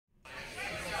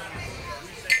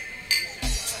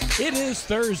It is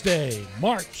Thursday,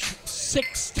 March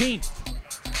 16th.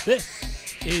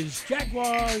 This is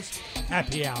Jaguars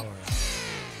Happy Hour.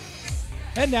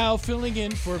 And now filling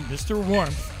in for Mr.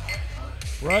 Warmth,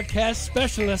 broadcast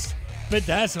specialist,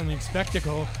 bedazzling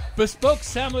spectacle, bespoke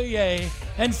sommelier,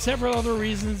 and several other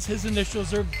reasons his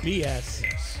initials are BS.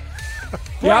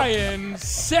 Brian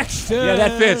Sexton. Yeah,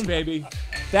 that fits, baby.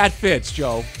 That fits,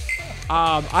 Joe.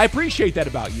 I appreciate that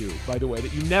about you, by the way,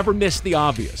 that you never miss the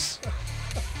obvious.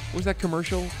 What was that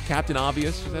commercial? Captain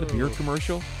Obvious? Was that a beer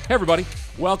commercial? Hey, everybody.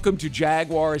 Welcome to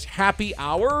Jaguars Happy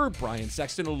Hour. Brian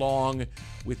Sexton along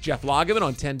with Jeff Lageman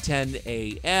on 1010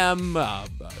 a.m.,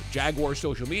 Jaguar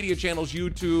social media channels,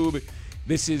 YouTube.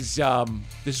 This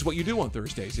is what you do on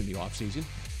Thursdays in the offseason.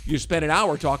 You spend an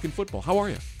hour talking football. How are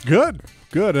you? Good.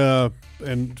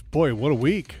 And, boy, what a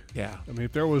week. Yeah. I mean,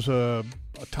 if there was a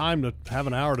time to have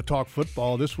an hour to talk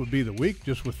football, this would be the week,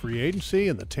 just with free agency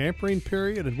and the tampering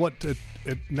period.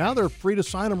 And now they're free to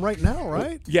sign them right now,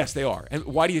 right? Yes, they are. And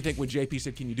why do you think when JP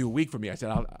said, can you do a week for me? I said,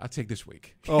 I'll take this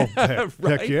week. Oh, heck,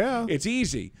 right? heck yeah. It's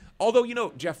easy.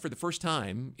 Although, Jeff, for the first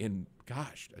time in,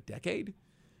 a decade,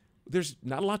 there's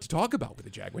not a lot to talk about with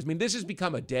the Jaguars. I mean, this has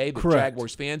become a day that Correct.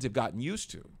 Jaguars fans have gotten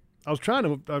used to. I was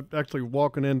actually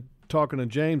walking in, talking to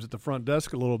James at the front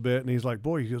desk a little bit, and he's like,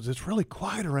 boy, he goes, it's really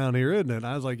quiet around here, isn't it? And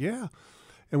I was like, yeah.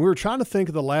 And we were trying to think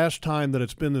of the last time that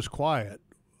it's been this quiet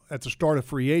at the start of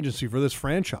free agency for this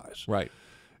franchise. Right.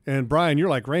 And, Brian, you're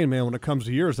like Rain Man when it comes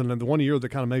to years, and then the one year that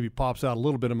kind of maybe pops out a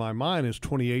little bit in my mind is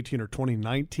 2018 or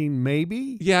 2019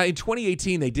 maybe? Yeah, in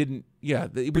 2018 they didn't –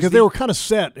 because they were kind of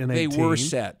set in 18. They were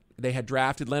set. They had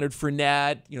drafted Leonard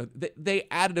Fournette. They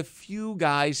added a few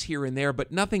guys here and there,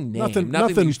 but nothing named.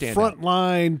 Nothing you stand front out.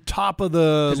 line, top of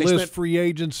the list, free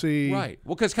agency. Right.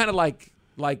 Well, because kind of like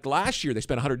last year, they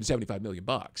spent $175 million.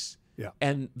 Yeah.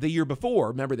 And the year before,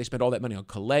 remember, they spent all that money on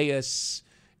Calais,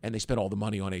 and they spent all the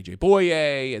money on A.J.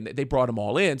 Boye, and they brought them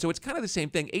all in. So it's kind of the same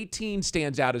thing. 18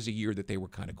 stands out as a year that they were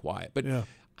kind of quiet. But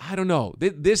I don't know.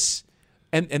 This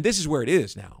is where it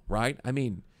is now, right? I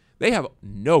mean, they have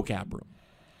no cap room.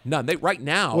 None. Right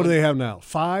now. What do they have now?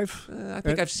 5? I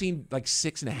think I've seen like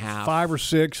 6.5. 5 or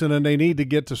 6, and then they need to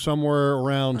get to somewhere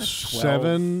around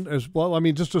 7 as well. I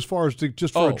mean, just as far as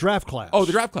for a draft class. Oh,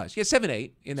 the draft class. Yeah, 7,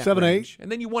 8 in that 7, range. 8.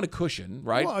 And then you want a cushion,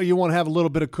 right? Well, you want to have a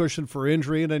little bit of cushion for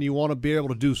injury, and then you want to be able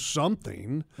to do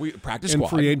something practice in squad.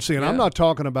 free agency. And yeah. I'm not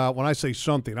talking about, when I say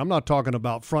something, I'm not talking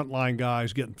about frontline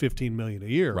guys getting $15 million a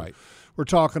year. Right. We're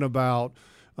talking about,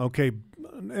 okay,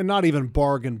 and not even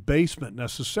bargain basement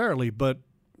necessarily, but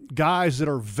guys that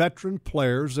are veteran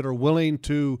players that are willing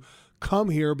to come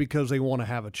here because they want to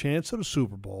have a chance at a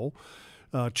Super Bowl,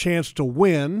 a chance to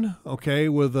win, okay,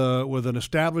 with an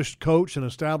established coach, an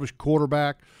established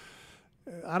quarterback.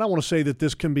 I don't want to say that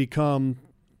this can become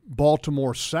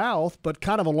Baltimore South, but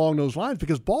kind of along those lines,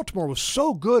 because Baltimore was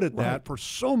so good at that for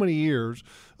so many years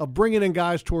of bringing in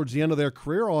guys towards the end of their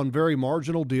career on very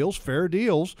marginal deals, fair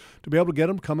deals, to be able to get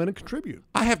them to come in and contribute.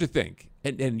 I have to think,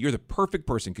 and you're the perfect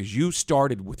person because you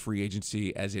started with free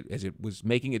agency as it was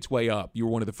making its way up. You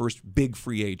were one of the first big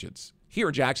free agents here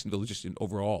in Jacksonville, just in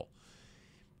overall.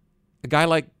 A guy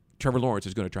like Trevor Lawrence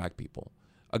is going to attract people.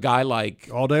 A guy like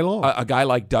all day long. A guy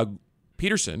like Doug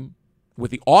Peterson, with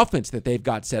the offense that they've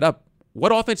got set up,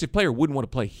 what offensive player wouldn't want to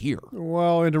play here?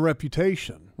 Well, into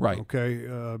reputation. Right.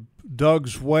 Okay.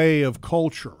 Doug's way of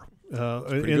culture in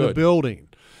good. the building,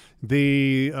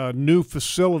 the new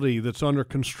facility that's under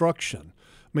construction.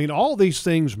 I mean, all these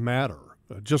things matter,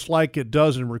 just like it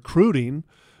does in recruiting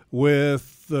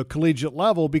with the collegiate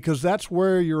level, because that's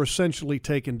where you're essentially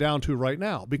taken down to right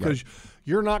now, because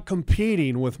you're not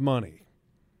competing with money.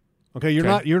 Okay, you're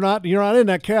not in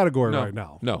that category right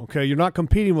now. No. Okay, you're not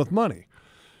competing with money.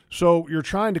 So you're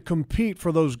trying to compete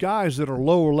for those guys that are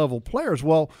lower level players.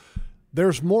 Well,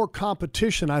 there's more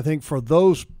competition, I think, for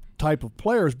those type of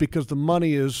players because the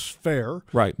money is fair.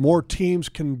 Right. More teams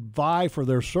can vie for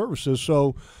their services.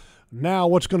 So now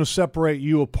what's going to separate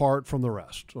you apart from the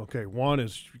rest? Okay, one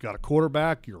is you got a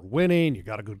quarterback, you're winning, you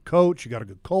got a good coach, you got a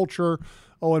good culture.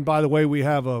 Oh, and by the way, we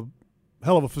have a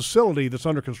hell of a facility that's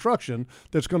under construction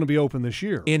that's going to be open this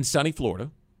year. In sunny Florida.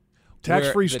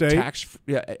 Tax-free state.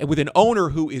 With an owner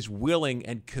who is willing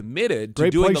and committed to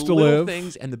Great doing place the to little live.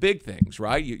 things and the big things,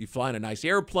 right? You fly in a nice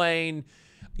airplane.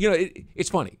 It's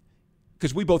funny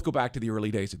because we both go back to the early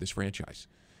days of this franchise.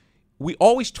 We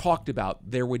always talked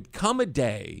about there would come a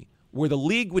day where the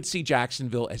league would see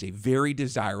Jacksonville as a very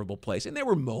desirable place. And there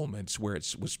were moments where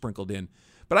it was sprinkled in.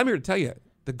 But I'm here to tell you,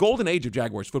 the golden age of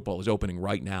Jaguars football is opening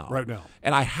right now. Right now.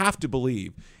 And I have to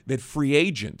believe that free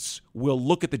agents will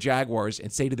look at the Jaguars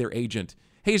and say to their agent,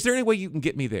 hey, is there any way you can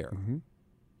get me there? Mm-hmm.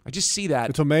 I just see that.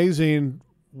 It's amazing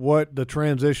what the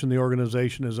transition the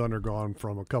organization has undergone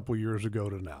from a couple years ago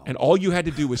to now. And all you had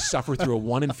to do was suffer through a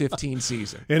 1-15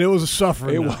 season. And it was a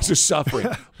suffering. It was a suffering.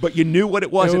 But you knew what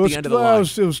it was at the end of the line.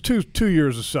 It was two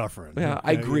years of suffering. Yeah, okay?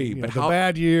 I agree. But the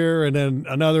bad year and then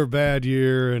another bad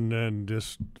year, and then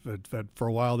just that for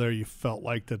a while there you felt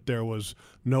like that there was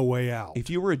no way out. If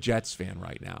you were a Jets fan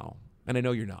right now, and I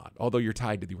know you're not, although you're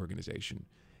tied to the organization,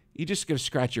 you just got to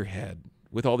scratch your head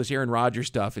with all this Aaron Rodgers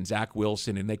stuff and Zach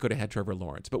Wilson, and they could have had Trevor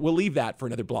Lawrence. But we'll leave that for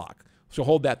another block. So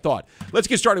hold that thought. Let's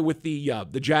get started with the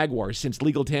Jaguars since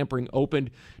legal tampering opened.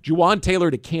 Juwan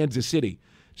Taylor to Kansas City.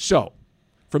 So,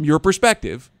 from your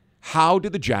perspective, how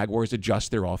did the Jaguars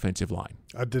adjust their offensive line?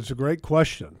 That's a great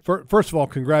question. First of all,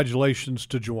 congratulations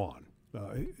to Juwan.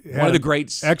 One of the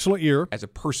greats. Excellent year. As a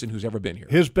person who's ever been here.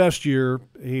 His best year.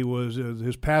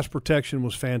 His pass protection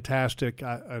was fantastic.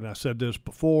 And I said this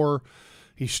before.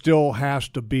 He still has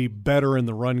to be better in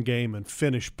the run game and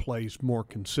finish plays more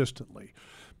consistently.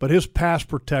 But his pass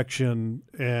protection,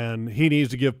 and he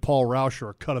needs to give Paul Rauscher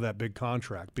a cut of that big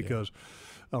contract because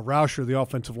Rauscher, the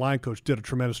offensive line coach, did a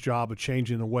tremendous job of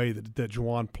changing the way that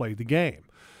Juwan played the game.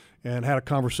 And had a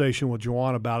conversation with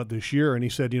Juwan about it this year, and he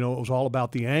said, it was all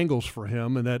about the angles for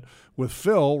him, and that with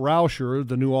Phil Rauscher,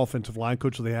 the new offensive line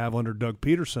coach they have under Doug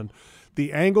Peterson,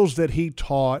 the angles that he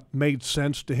taught made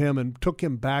sense to him and took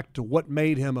him back to what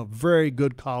made him a very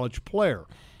good college player.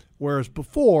 Whereas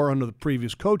before, under the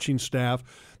previous coaching staff,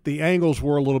 the angles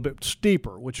were a little bit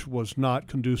steeper, which was not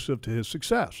conducive to his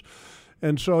success.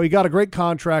 And so he got a great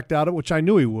contract out of it, which I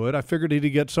knew he would. I figured he'd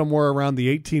get somewhere around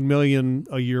the $18 million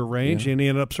a year range, and he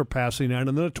ended up surpassing that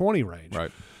in the 20 range.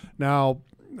 Right. Now,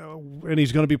 and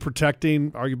he's going to be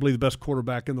protecting arguably the best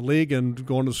quarterback in the league and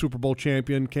going to the Super Bowl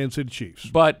champion Kansas City Chiefs.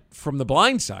 But from the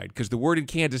blind side, because the word in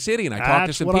Kansas City, and I talked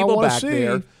to some what people I back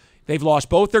there, they've lost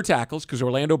both their tackles because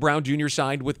Orlando Brown Jr.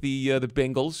 signed with the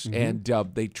Bengals, and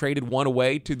they traded one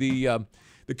away to the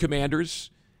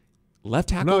Commanders. Left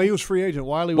tackle? No, he was free agent.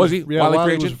 Wiley was he? Yeah,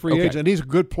 Wiley was a free agent, and he's a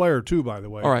good player too, by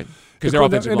the way. All right, because their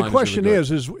offensive line and the question really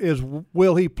good. is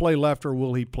will he play left or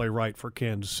will he play right for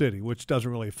Kansas City, which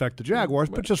doesn't really affect the Jaguars,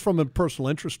 but just from a personal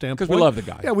interest standpoint. Because we love the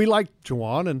guy. Yeah, we like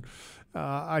Juwan, and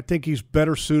I think he's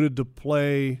better suited to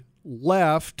play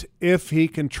left if he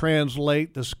can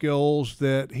translate the skills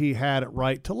that he had at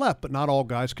right to left, but not all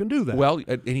guys can do that. Well,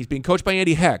 and he's being coached by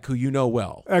Andy Heck, who you know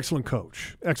well. Excellent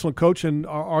coach, and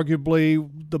arguably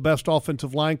the best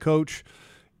offensive line coach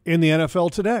in the NFL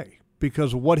today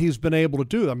because of what he's been able to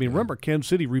do. I mean, remember, Kansas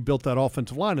City rebuilt that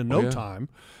offensive line in no time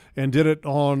and did it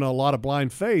on a lot of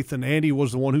blind faith, and Andy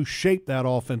was the one who shaped that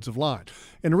offensive line.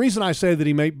 And the reason I say that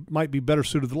he might be better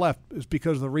suited to the left is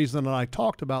because of the reason that I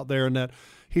talked about there, and that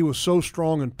he was so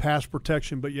strong in pass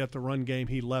protection, but yet the run game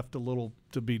he left a little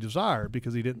to be desired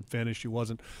because he didn't finish. He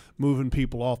wasn't moving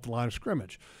people off the line of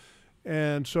scrimmage.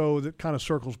 And so that kind of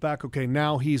circles back, okay,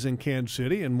 now he's in Kansas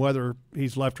City, and whether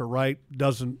he's left or right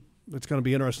it's going to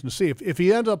be interesting to see. If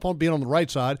he ends up being on the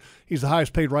right side, he's the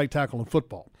highest paid right tackle in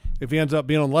football. If he ends up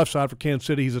being on the left side for Kansas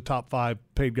City, he's a top 5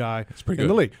 paid guy in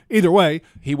the league. Either way,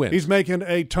 he wins. He's making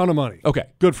a ton of money. Okay.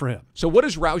 Good for him. So what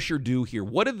does Rauscher do here?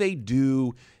 What do they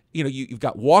do? You've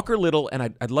got Walker Little, and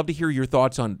I'd love to hear your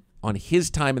thoughts on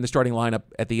his time in the starting lineup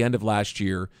at the end of last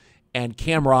year, and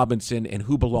Cam Robinson and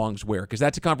who belongs where, because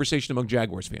that's a conversation among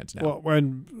Jaguars fans now. Well,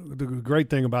 and the great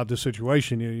thing about this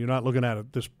situation, you're not looking at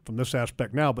it from this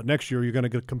aspect now, but next year you're going to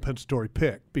get a compensatory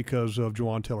pick because of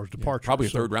Juwan Taylor's departure. Probably a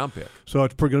third-round pick. So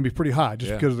it's going to be pretty high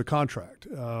just because of the contract.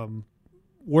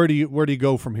 Where do you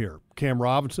go from here? Cam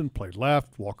Robinson played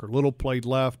left. Walker Little played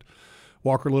left.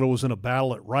 Walker Little was in a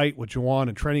battle at right with Juwan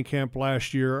in training camp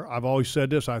last year. I've always said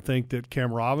this. I think that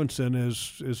Cam Robinson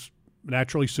is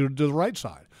naturally suited to the right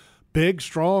side. Big,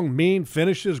 strong, mean,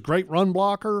 finishes, great run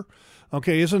blocker.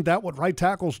 Okay, isn't that what right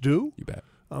tackles do? You bet.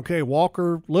 Okay,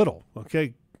 Walker Little.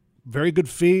 Okay, very good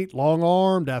feet,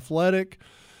 long-armed, athletic.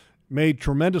 Made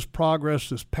tremendous progress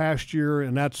this past year,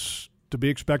 and that's to be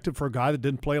expected for a guy that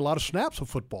didn't play a lot of snaps of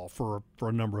football for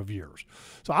a number of years.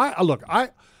 So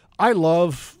I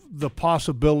love the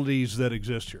possibilities that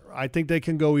exist here. I think they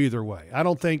can go either way. I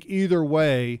don't think either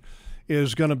way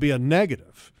is going to be a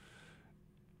negative.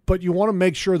 But you want to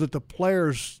make sure that the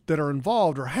players that are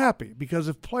involved are happy, because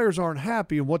if players aren't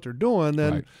happy in what they're doing,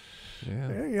 then,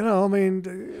 well,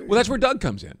 that's where Doug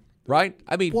comes in, right?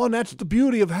 And that's the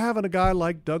beauty of having a guy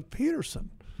like Doug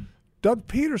Peterson. Doug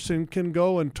Peterson can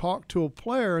go and talk to a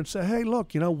player and say, hey,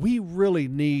 look, we really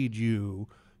need you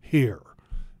here.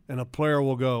 And a player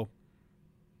will go,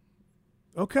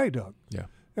 okay, Doug. Yeah.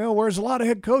 Whereas a lot of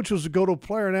head coaches would go to a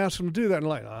player and ask him to do that, and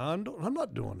like, I'm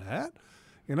not doing that.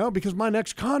 because my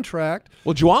next contract.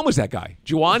 Well, Juwan was that guy.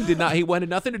 Juwan did not. He wanted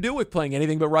nothing to do with playing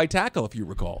anything but right tackle, if you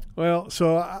recall. Well,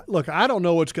 so look, I don't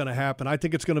know what's going to happen. I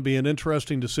think it's going to be an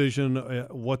interesting decision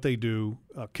what they do.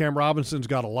 Cam Robinson's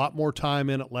got a lot more time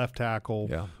in at left tackle.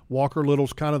 Yeah. Walker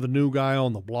Little's kind of the new guy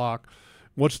on the block.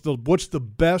 What's the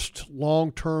best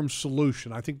long-term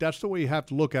solution? I think that's the way you have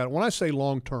to look at it. When I say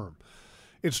long-term,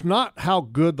 it's not how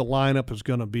good the lineup is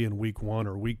going to be in week 1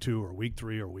 or week 2 or week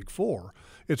 3 or week 4.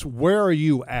 It's where are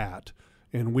you at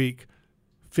in week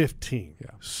 15,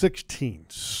 16,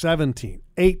 17,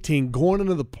 18, going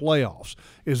into the playoffs.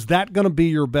 Is that going to be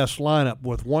your best lineup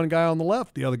with one guy on the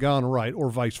left, the other guy on the right, or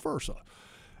vice versa?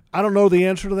 I don't know the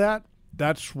answer to that.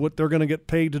 That's what they're going to get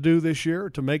paid to do this year,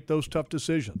 to make those tough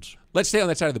decisions. Let's stay on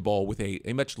that side of the ball with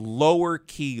a much lower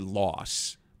key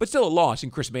loss, but still a loss in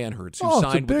Chris Manhertz, who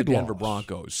signed with the Denver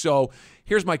Broncos. So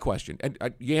here's my question. And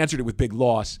you answered it with big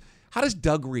loss. How does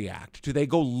Doug react? Do they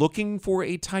go looking for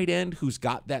a tight end who's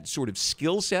got that sort of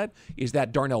skill set? Is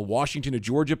that Darnell Washington of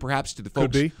Georgia, perhaps, to the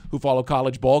folks who follow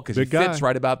college ball? Because he fits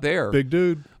right about there. Big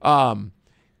dude.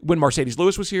 When Mercedes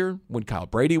Lewis was here, when Kyle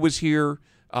Brady was here,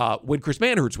 when Chris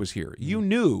Manhertz was here, you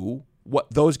knew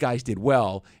what those guys did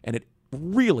well, and it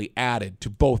really added to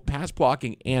both pass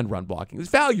blocking and run blocking. It was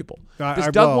valuable. Does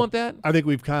Doug want that? I think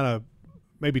we've kind of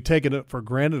maybe taken it for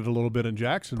granted a little bit in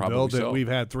Jacksonville we've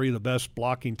had 3 of the best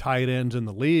blocking tight ends in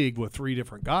the league with 3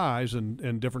 different guys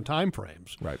in different time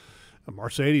frames. Right.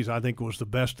 Mercedes, I think, was the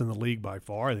best in the league by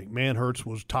far. I think Manhertz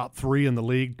was top 3 in the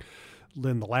league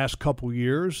in the last couple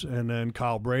years, and then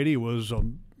Kyle Brady was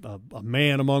a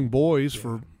man among boys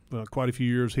for quite a few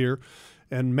years here.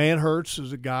 And Manhertz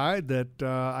is a guy that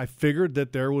I figured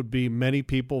that there would be many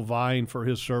people vying for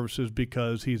his services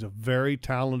because he's a very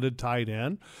talented tight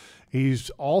end. He's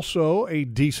also a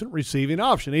decent receiving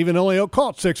option, even though he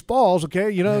caught 6 balls.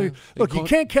 Okay, look, you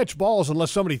can't catch balls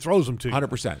unless somebody throws them to you.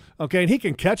 100%. Okay, and he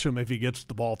can catch them if he gets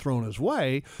the ball thrown his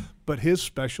way, but his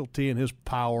specialty and his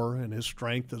power and his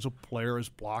strength as a player is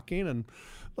blocking. And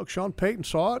look, Sean Payton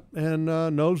saw it and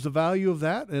knows the value of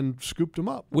that and scooped him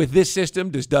up. With this system,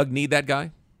 does Doug need that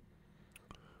guy?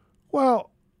 Well,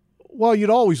 you'd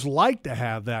always like to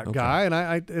have that guy,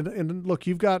 and look,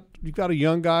 you've got a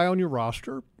young guy on your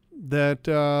roster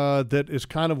that is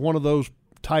kind of one of those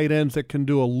tight ends that can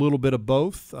do a little bit of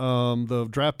both. The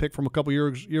draft pick from a couple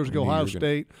years ago, Ohio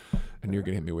State. And you're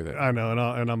going to hit me with it. I know,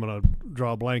 and I'm going to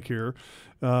draw a blank here.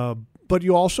 But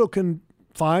you also can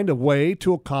find a way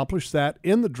to accomplish that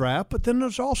in the draft, but then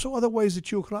there's also other ways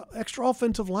that you can extra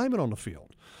offensive lineman on the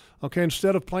field. Okay,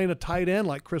 instead of playing a tight end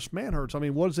like Chris Manhertz, I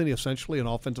mean, wasn't he essentially an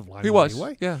offensive lineman? He was,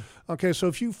 anyway? Yeah. Okay, so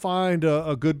if you find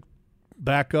a good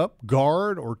backup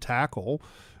guard or tackle,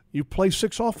 you play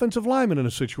 6 offensive linemen in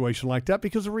a situation like that,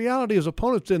 because the reality is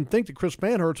opponents didn't think that Chris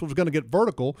Manhertz was going to get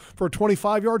vertical for a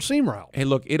 25-yard seam route. Hey,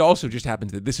 look, it also just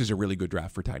happens that this is a really good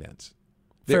draft for tight ends.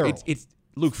 It's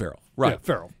Luke Farrell. Right. Yeah,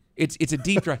 Farrell. It's a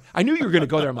deep draft. I knew you were going to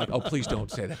go there. I'm like, oh, please don't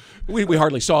say that. We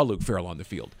hardly saw Luke Farrell on the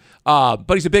field.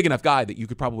 But he's a big enough guy that you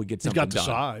could probably get something done. He's got the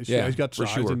size. Yeah, he's got size.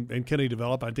 Sure. And can he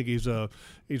develop? I think he's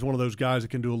one of those guys that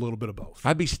can do a little bit of both.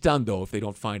 I'd be stunned, though, if they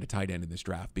don't find a tight end in this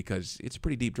draft, because it's a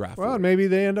pretty deep draft. Well, maybe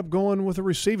they end up going with a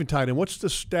receiving tight end. What's the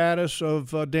status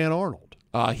of Dan Arnold?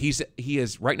 He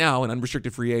is right now an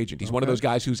unrestricted free agent. He's one of those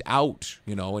guys who's out,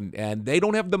 and they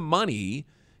don't have the money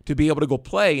to be able to go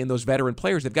play in those veteran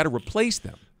players. They've got to replace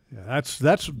them. Yeah,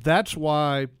 that's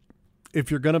why if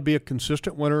you're going to be a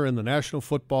consistent winner in the National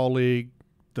Football League,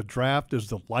 the draft is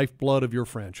the lifeblood of your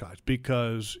franchise,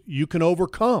 because you can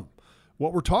overcome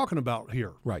what we're talking about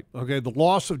here. Right. Okay, the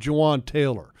loss of Juwan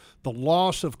Taylor, the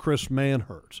loss of Chris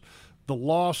Manhertz, the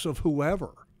loss of whoever.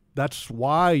 That's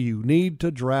why you need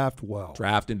to draft well.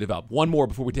 Draft and develop. One more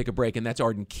before we take a break, and that's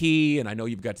Arden Key, and I know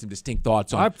you've got some distinct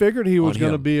thoughts on him. I figured he was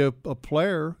going to be a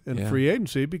player in free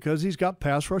agency because he's got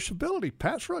pass rush ability.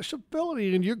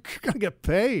 And you're going to get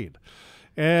paid.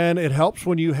 And it helps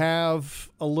when you have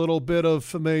a little bit of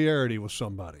familiarity with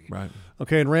somebody. Right.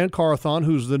 Okay, and Rand Carthon,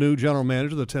 who's the new general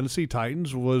manager of the Tennessee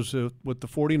Titans, was with the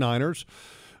 49ers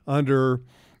under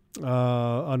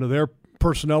their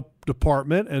personnel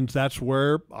department, and that's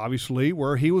where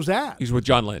he was at. He's with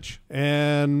John Lynch.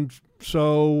 And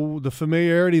so the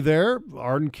familiarity there,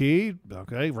 Arden Key,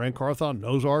 okay, Rand Carthon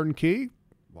knows Arden Key.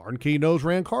 Arden Key knows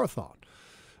Rand Carthon.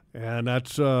 And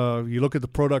that's you look at the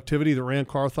productivity that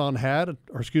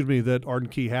that Arden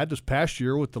Key had this past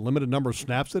year with the limited number of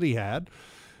snaps that he had.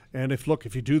 And if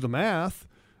you do the math,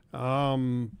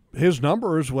 his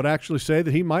numbers would actually say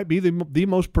that he might be the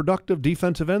most productive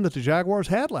defensive end that the Jaguars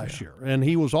had last year. And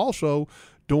he was also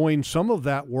doing some of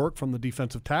that work from the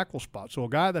defensive tackle spot. So a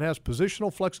guy that has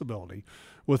positional flexibility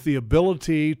with the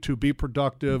ability to be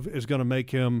productive is going to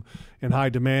make him in high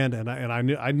demand. And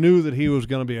I knew that he was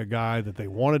going to be a guy that they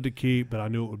wanted to keep, but I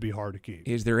knew it would be hard to keep.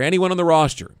 Is there anyone on the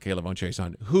roster, Caleb Von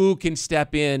Chason, who can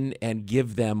step in and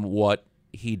give them what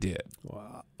he did?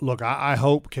 Well, look, I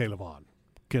hope Caleb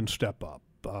can step up.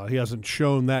 He hasn't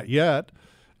shown that yet.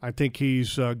 I think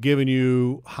he's given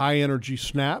you high-energy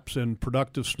snaps and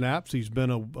productive snaps. He's been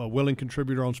a willing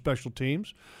contributor on special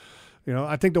teams.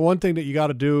 I think the one thing that you got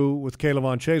to do with Caleb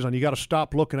Von Chason, you got to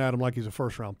stop looking at him like he's a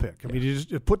first-round pick. I mean, you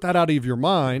just put that out of your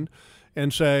mind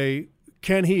and say,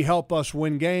 can he help us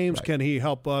win games? Right. Can he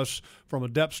help us from a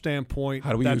depth standpoint?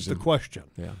 How do we That's use the him? question.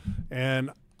 Yeah.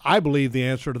 And I believe the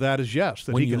answer to that is yes.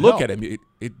 That When he you can look help. at him,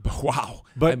 wow.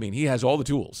 But- I mean, he has all the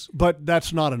tools. But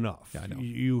that's not enough. Yeah, I know.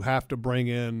 You have to bring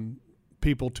in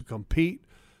people to compete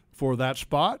for that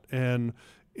spot. And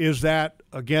is that,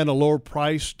 again, a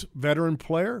lower-priced veteran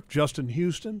player, Justin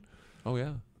Houston? Oh,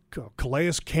 yeah.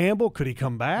 Calais Campbell, could he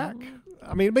come back?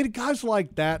 I mean, guys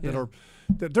like that Yeah.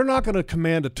 that they're not going to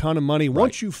command a ton of money.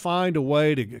 Once you find a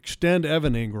way to extend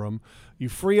Evan Ingram, you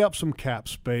free up some cap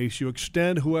space. You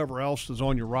extend whoever else is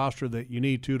on your roster that you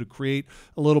need to create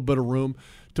a little bit of room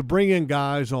to bring in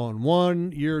guys on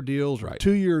 1-year deals or Right.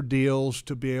 2-year deals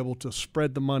to be able to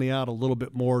spread the money out a little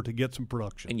bit more to get some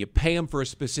production. And you pay him for a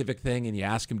specific thing, and you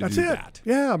ask him to That's do it. that.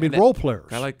 Yeah, I mean, And role players. A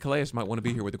guy like Calais might want to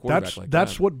be here with a quarterback like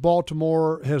That's that. what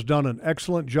Baltimore has done an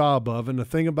excellent job of. And the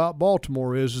thing about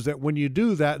Baltimore is that when you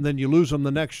do that and then you lose them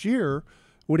the next year,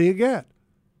 what do you get?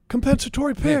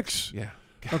 Compensatory picks. Yeah.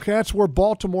 Okay, that's where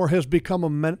Baltimore has become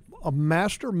a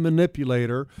master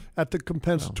manipulator at the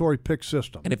compensatory pick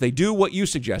system. And if they do what you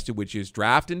suggested, which is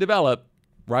draft and develop,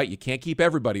 right, you can't keep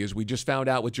everybody, as we just found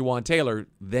out with Jawan Taylor,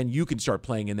 then you can start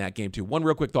playing in that game too. One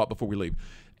real quick thought before we leave.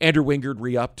 Andrew Wingard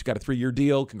re-upped, got a 3-year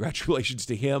deal. Congratulations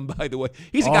to him, by the way.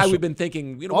 He's a guy we've been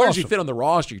thinking, where does he fit on the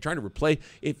roster? You're trying to replace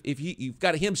 – if you've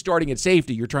got him starting at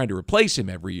safety, you're trying to replace him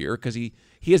every year because he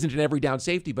isn't an every down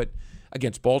safety. But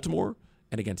against Baltimore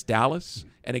and against Dallas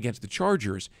and against the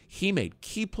Chargers, he made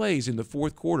key plays in the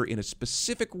fourth quarter in a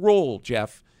specific role,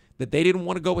 Jeff, that they didn't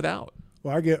want to go without.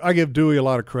 Well, I give Dewey a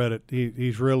lot of credit.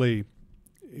 He's really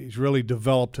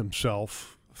developed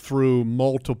himself through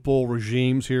multiple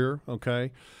regimes here,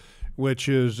 okay, which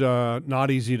is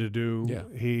not easy to do. Yeah.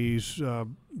 He's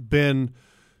been,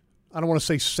 I don't want to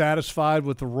say satisfied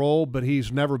with the role, but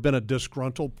he's never been a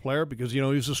disgruntled player because,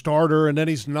 he's a starter and then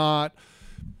he's not.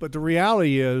 But the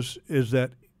reality is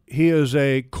that he is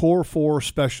a core 4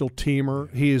 special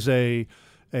teamer. He is a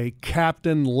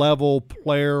captain level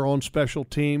player on special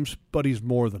teams, but he's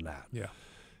more than that. Yeah.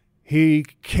 He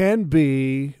can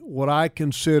be what I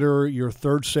consider your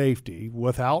third safety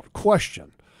without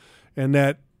question. And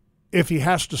that if he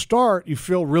has to start, you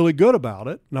feel really good about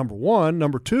it, number one.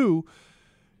 Number two,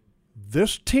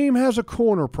 this team has a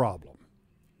corner problem.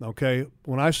 Okay,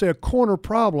 when I say a corner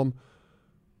problem,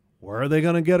 where are they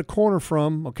going to get a corner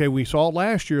from? Okay, we saw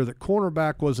last year that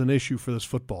cornerback was an issue for this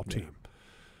football team.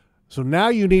 So now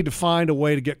you need to find a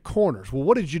way to get corners. Well,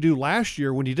 what did you do last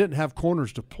year when you didn't have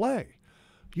corners to play?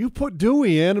 You put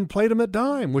Dewey in and played him at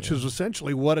dime, which is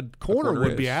essentially what a corner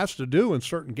would be asked to do in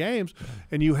certain games,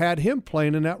 and you had him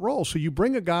playing in that role. So you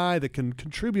bring a guy that can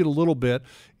contribute a little bit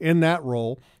in that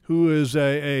role, who is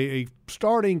a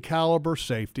starting caliber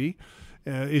safety.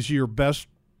 Is your best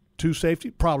 2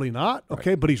 safety? Probably not,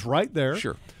 okay, but he's right there.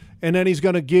 Sure. And then he's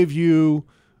going to give you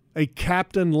a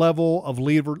captain level of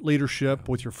leadership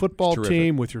with your football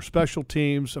team, with your special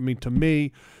teams. I mean, to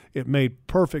me, it made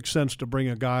perfect sense to bring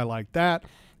a guy like that.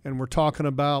 And we're talking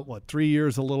about, 3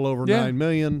 years, a little over $9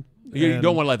 million. You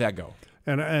don't want to let that go.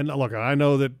 And look, I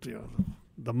know that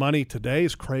the money today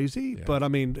is crazy, but I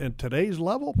mean, in today's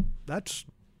level, that's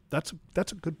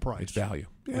a good price. It's value.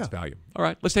 Yeah. It's value. All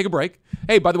right, let's take a break.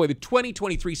 Hey, by the way, the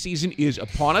 2023 season is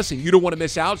upon us, and you don't want to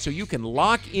miss out, so you can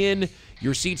lock in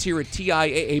your seats here at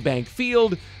TIAA Bank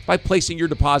Field by placing your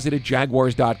deposit at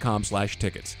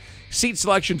jaguars.com/tickets. Seat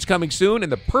selection's coming soon,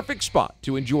 and the perfect spot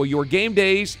to enjoy your game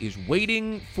days is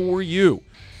waiting for you.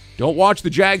 Don't watch the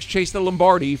Jags chase the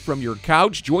Lombardi from your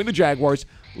couch. Join the Jaguars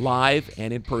live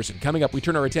and in person. Coming up, we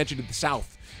turn our attention to the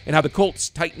South and how the Colts,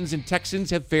 Titans, and Texans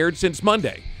have fared since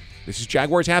Monday. This is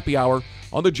Jaguars Happy Hour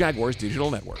on the Jaguars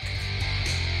Digital Network.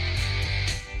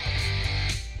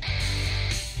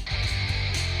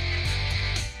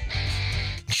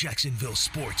 Jacksonville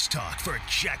Sports Talk for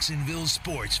Jacksonville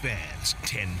sports fans.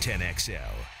 1010XL,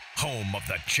 home of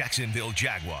the Jacksonville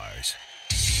Jaguars.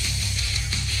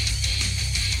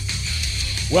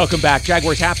 Welcome back.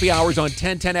 Jaguars Happy Hours on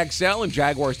 1010XL and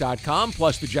Jaguars.com,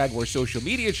 plus the Jaguars social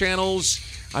media channels.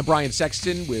 I'm Brian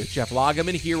Sexton with Jeff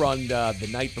Lageman here on the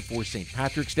night before St.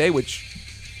 Patrick's Day, which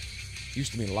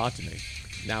Used to mean a lot to me.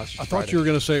 Now it's just I thought Friday. you were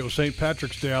going to say it was St.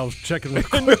 Patrick's Day. I was checking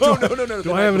with No.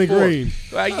 Do I have any green?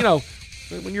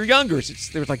 When you're younger,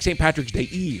 there's like St. Patrick's Day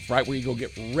Eve, right, where you go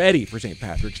get ready for St.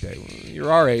 Patrick's Day. When you're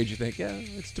our age, you think, yeah,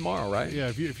 it's tomorrow, right? Yeah,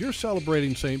 if you're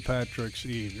celebrating St. Patrick's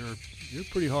Eve, you're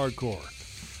pretty hardcore.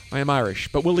 I am Irish,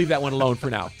 but we'll leave that one alone for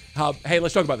now. Hey,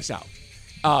 let's talk about the South.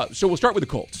 So we'll start with the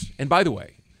Colts. And by the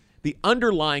way, the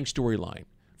underlying storyline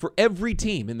for every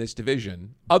team in this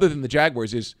division, other than the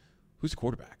Jaguars, is who's the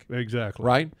quarterback? Exactly.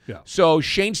 Right? Yeah. So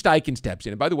Shane Steichen steps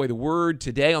in. And by the way, the word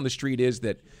today on the street is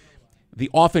that the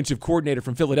offensive coordinator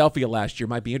from Philadelphia last year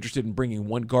might be interested in bringing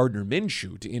one Gardner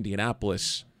Minshew to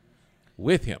Indianapolis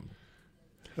with him.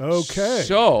 Okay.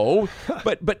 So,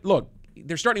 but look,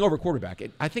 they're starting over quarterback.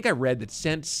 I think I read that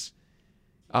since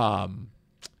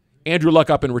Andrew Luck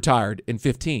up and retired in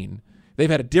 2015, they've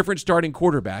had a different starting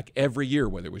quarterback every year,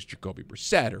 whether it was Jacoby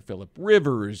Brissett or Phillip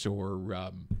Rivers or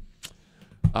why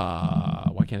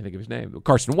can't I think of his name?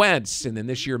 Carson Wentz, and then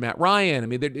this year Matt Ryan. I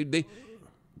mean, they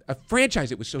a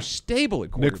franchise that was so stable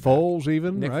at quarterback. Nick Foles,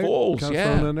 even Nick right? Foles, kind of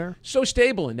yeah, thrown in there. So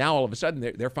stable, and now all of a sudden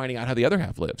they're finding out how the other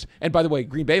half lives. And by the way,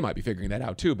 Green Bay might be figuring that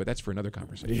out too, but that's for another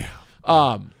conversation.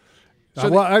 Yeah.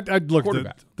 So I'd look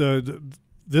quarterback.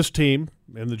 This team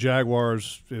and the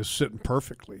Jaguars is sitting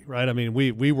perfectly, right? I mean,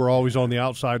 we were always on the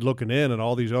outside looking in, and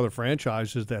all these other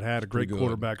franchises that had a great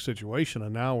quarterback situation,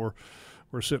 and now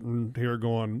we're sitting here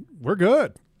going, we're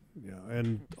good. Yeah,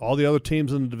 and all the other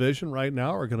teams in the division right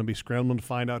now are going to be scrambling to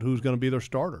find out who's going to be their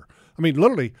starter. I mean,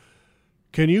 literally,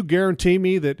 can you guarantee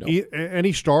me that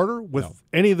any starter with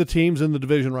any of the teams in the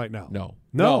division right now?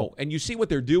 No. And you see what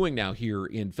they're doing now here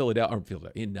in Philadelphia,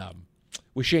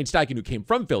 with Shane Steichen, who came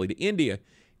from Philly to India.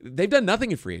 They've done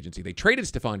nothing in free agency. They traded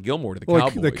Stephon Gilmore to the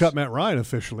Cowboys. They cut Matt Ryan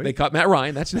officially. They cut Matt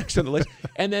Ryan. That's next on the list.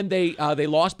 And then they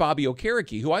lost Bobby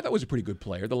Okereke, who I thought was a pretty good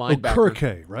player, the linebacker.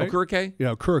 Okereke, right? Okereke?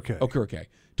 Yeah, Okereke.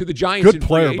 To the Giants good in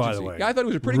player, free by agency. the way. Yeah, I thought he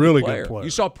was a pretty really good player. You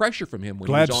saw pressure from him when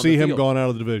Glad he was on to see the him field. gone out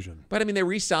of the division. But I mean, they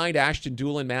re-signed Ashton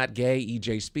Doolin, Matt Gay,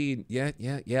 E.J. Speed.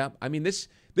 Yeah. I mean, this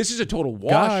is a total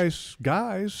wash.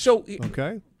 Guys. So,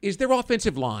 okay, is their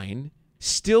offensive line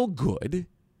still good?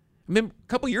 I mean, a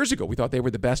couple years ago, we thought they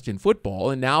were the best in football,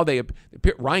 and now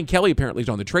Ryan Kelly apparently is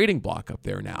on the trading block up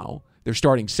there now. They're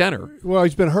starting center. Well,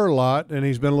 he's been hurt a lot, and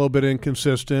he's been a little bit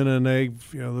inconsistent. And they,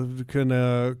 can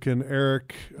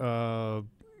Eric,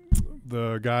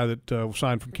 the guy that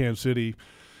signed from Kansas City,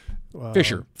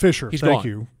 Fisher. He's gone.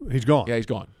 you. He's gone. Yeah, he's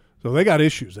gone. So they got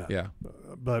issues there. Yeah.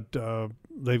 But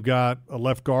they've got a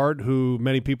left guard who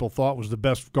many people thought was the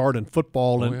best guard in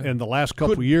football in the last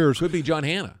couple of years. Could be John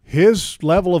Hanna. His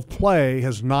level of play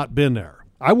has not been there.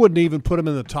 I wouldn't even put him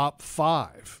in the top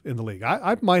 5 in the league.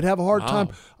 I might have a hard time.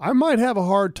 I might have a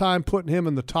hard time putting him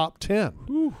in the top 10.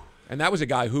 Ooh. And that was a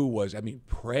guy who was,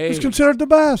 praised. He's considered the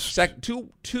best.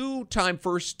 Two-time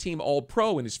first-team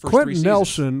All-Pro in his first Quentin 3 seasons.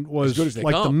 Nelson was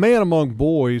like the man among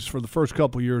boys for the first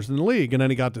couple of years in the league, and then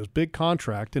he got this big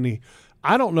contract, and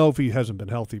I don't know if he hasn't been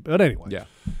healthy, but anyway. Yeah.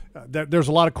 There's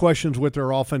a lot of questions with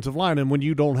their offensive line, and when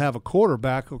you don't have a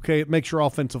quarterback, okay, it makes your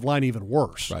offensive line even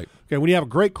worse. Right. Okay, when you have a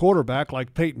great quarterback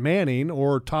like Peyton Manning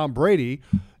or Tom Brady,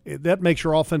 that makes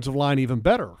your offensive line even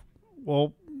better.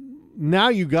 Well, now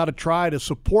you got to try to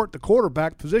support the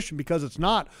quarterback position because it's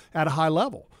not at a high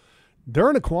level. They're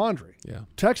in a quandary. Yeah.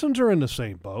 Texans are in the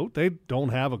same boat. They don't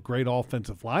have a great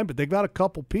offensive line, but they've got a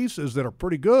couple pieces that are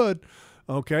pretty good.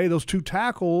 Okay, those 2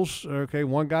 tackles, okay,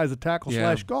 one guy's a tackle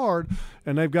 / guard,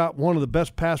 and they've got one of the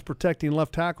best pass-protecting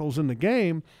left tackles in the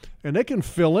game, and they can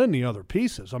fill in the other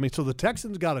pieces. I mean, so the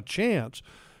Texans got a chance,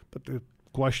 but the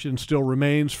question still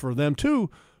remains for them, too,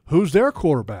 who's their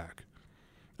quarterback?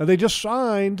 And they just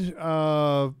signed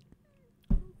what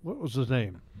was his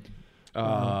name?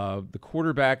 The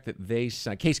quarterback that they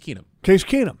signed, Case Keenum. Case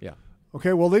Keenum. Yeah.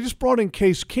 Okay, well, they just brought in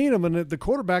Case Keenum, and the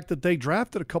quarterback that they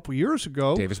drafted a couple years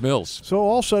ago. Davis Mills. So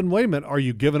all of a sudden, wait a minute, are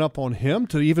you giving up on him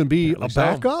to even be a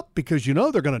backup? So. Because they're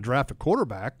going to draft a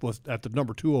quarterback at the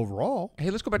number 2 overall. Hey,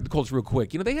 let's go back to the Colts real quick.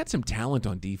 They had some talent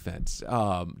on defense.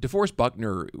 DeForest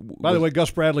Buckner. By the way, Gus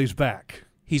Bradley's back.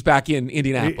 He's back in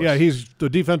Indianapolis. He's the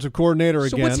defensive coordinator again.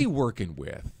 So what's he working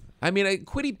with? I mean,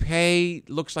 Kwity Paye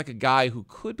looks like a guy who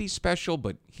could be special,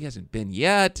 but he hasn't been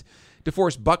yet.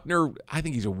 DeForest Buckner, I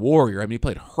think he's a warrior. I mean, he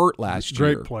played hurt last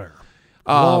year. Great player.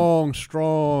 Long,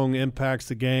 strong, impacts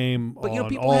the game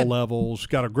on all levels.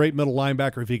 Got a great middle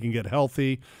linebacker if he can get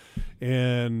healthy.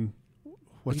 And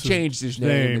he changed his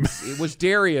name. It was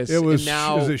Darius. Is it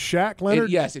Shaq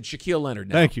Leonard? Yes, it's Shaquille Leonard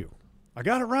now. Thank you. I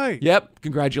got it right. Yep,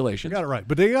 congratulations. I got it right.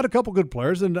 But they got a couple good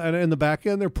players, and in the back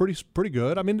end, they're pretty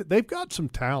good. I mean, they've got some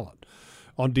talent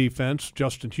on defense.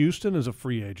 Justin Houston is a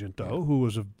free agent, though, who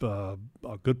was a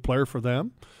good player for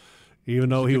them. Even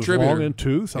though he was contributor. long in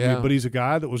tooth. I Yeah. mean, but he's a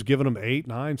guy that was giving him 8,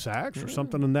 9 sacks or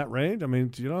something in that range. I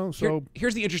mean, so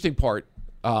Here's the interesting part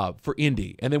for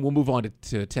Indy, and then we'll move on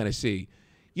to Tennessee.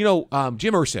 Jim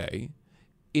Irsay,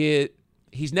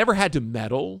 he's never had to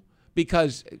meddle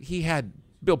because he had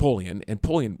Bill Polian, and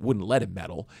Polian wouldn't let him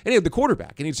meddle. And he had the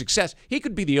quarterback, and he had success. He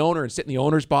could be the owner and sit in the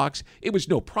owner's box. It was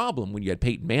no problem when you had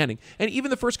Peyton Manning. And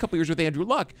even the first couple years with Andrew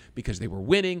Luck, because they were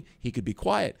winning, he could be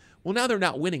quiet. Well, now they're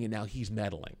not winning, and now he's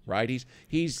meddling, right?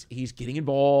 He's getting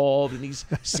involved, and he's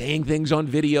saying things on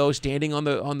video, standing on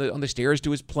the stairs to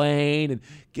his plane, and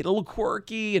getting a little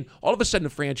quirky, and all of a sudden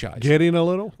a franchise. getting a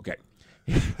little. Okay.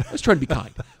 Let's try to be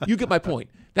kind. You get my point.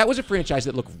 That was a franchise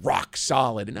that looked rock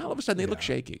solid, and now all of a sudden they look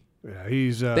shaky. Yeah,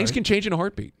 he's Things can change in a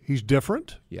heartbeat. he's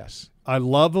different. Yes. I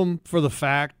love him for the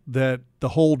fact that the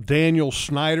whole Daniel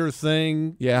Snyder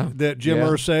thing that Jim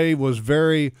Irsay was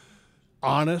very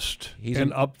honest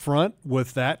and upfront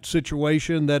with that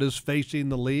situation that is facing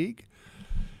the league.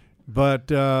 But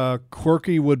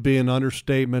quirky would be an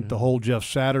understatement. The whole Jeff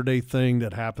Saturday thing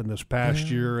that happened this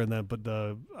past year, and then,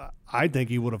 I think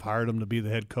he would have hired him to be the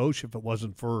head coach if it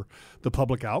wasn't for the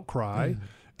public outcry.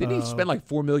 Didn't he spend like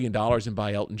 $4 million and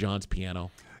buy Elton John's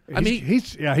piano? He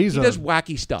does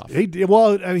wacky stuff.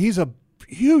 He's a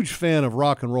huge fan of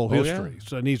rock and roll history. Yeah.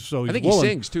 So he's I think he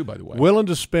sings too, by the way. Willing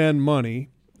to spend money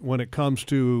when it comes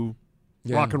to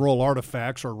rock and roll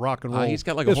artifacts or rock and roll. He's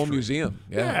got like history. a whole museum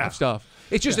of stuff.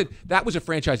 It's just that was a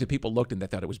franchise that people looked and they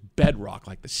thought it was bedrock,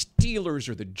 like the Steelers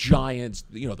or the Giants,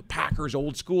 the Packers,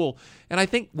 old school. And I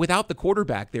think without the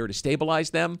quarterback there to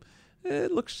stabilize them,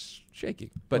 it looks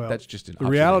shaky. But that's just an observation.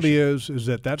 The reality is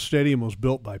that stadium was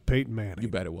built by Peyton Manning. You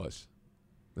bet it was.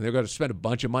 And they're going to spend a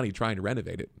bunch of money trying to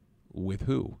renovate it. With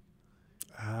who?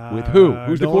 With who?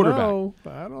 Who's the quarterback?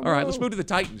 I don't know. All right, let's move to the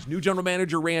Titans. New general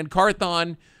manager Rand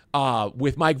Carthon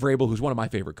with Mike Vrabel, who's one of my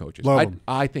favorite coaches.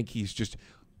 I think he's just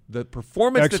the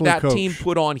performance Excellent that coach. team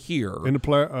put on here In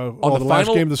the last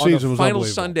game of the season on was the final unbelievable.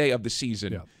 Sunday of the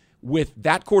season with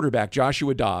that quarterback,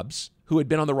 Joshua Dobbs, who had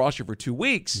been on the roster for 2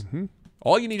 weeks.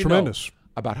 All you need to know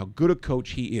about how good a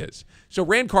coach he is. So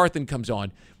Rand Carthon comes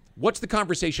on. What's the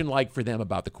conversation like for them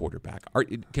about the quarterback?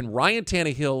 Can Ryan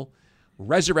Tannehill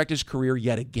resurrect his career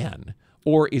yet again,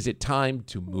 or is it time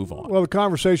to move on? Well, the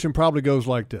conversation probably goes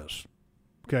like this.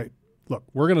 Okay, look,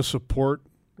 we're going to support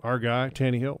our guy,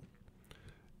 Tannehill,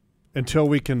 until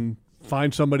we can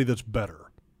find somebody that's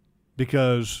better,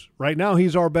 because right now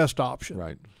he's our best option.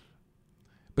 Right.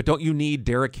 But don't you need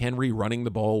Derrick Henry running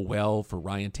the ball well for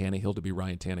Ryan Tannehill to be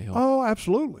Ryan Tannehill? Oh,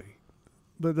 absolutely.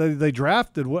 But they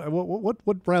drafted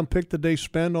what round pick did they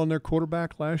spend on their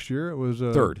quarterback last year? It was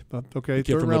third. Okay,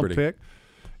 Kid third from round Liberty. pick.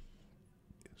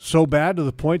 So bad to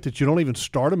the point that you don't even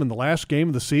start him in the last game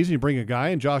of the season. You bring a guy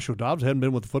in, Joshua Dobbs, hadn't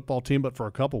been with the football team but for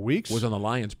a couple weeks. Was on the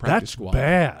Lions practice squad.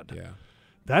 That's bad.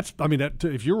 Yeah.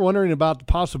 If you're wondering about the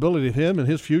possibility of him and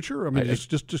his future,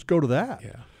 just go to that.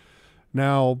 Yeah.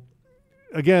 Now,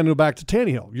 again, go back to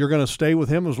Tannehill. You're going to stay with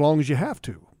him as long as you have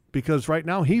to, because right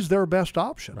now he's their best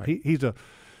option. Right.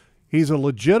 He's a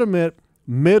legitimate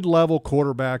mid-level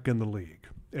quarterback in the league.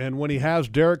 And when he has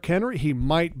Derrick Henry, he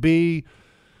might be,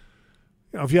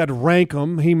 if you had to rank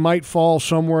him, he might fall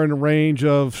somewhere in the range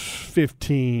of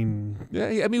 15. Yeah, I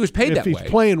mean, he was paid that way. If he's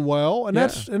playing well, and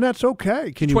that's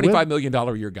okay. Can you $25 million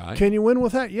a year guy. Can you win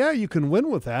with that? Yeah, you can win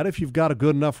with that if you've got a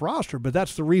good enough roster. But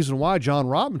that's the reason why John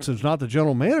Robinson's not the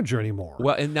general manager anymore.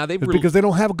 Well, and now because they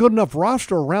don't have a good enough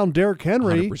roster around Derrick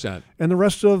Henry 100%. and the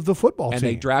rest of the football team. And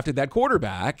they drafted that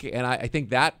quarterback, and I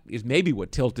think that is maybe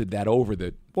what tilted that over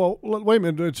the. Well, wait a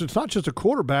minute. It's not just a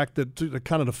quarterback that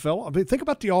kind of fell. I mean, think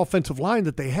about the offensive line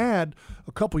that they had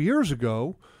a couple years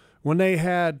ago when they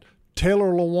had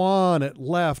Taylor Lewan at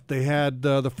left. They had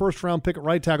the first-round pick at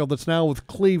right tackle that's now with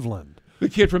Cleveland. The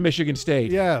kid from Michigan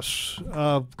State. Yes.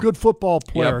 Good football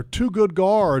player. Yep. 2 good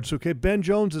guards. Okay, Ben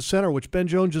Jones at center, which Ben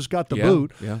Jones just got the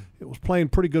boot. Yeah. It was playing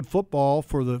pretty good football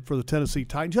for the Tennessee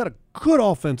Titans. You had a good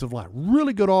offensive line,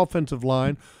 really good offensive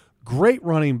line, great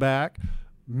running back,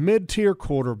 mid-tier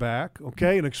quarterback,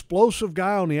 okay, an explosive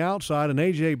guy on the outside, and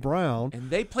A.J. Brown. And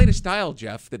they played a style,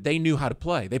 Jeff, that they knew how to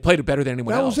play. They played it better than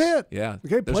anyone else. That was it. Yeah,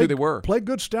 okay, that's who they were. Play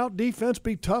good, stout defense,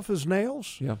 be tough as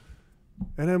nails. Yeah.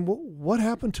 And then what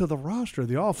happened to the roster?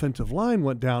 The offensive line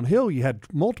went downhill. You had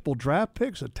multiple draft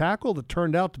picks, a tackle that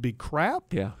turned out to be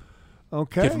crap. Yeah.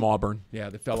 Okay. Kid from Auburn. Yeah,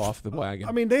 they fell off the wagon.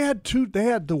 I mean, they had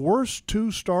the worst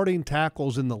 2 starting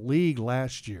tackles in the league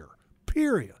last year.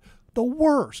 Period. The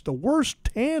worst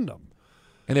tandem.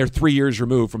 And they're 3 years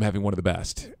removed from having one of the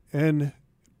best.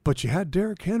 But you had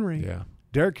Derrick Henry. Yeah.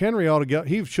 Derrick Henry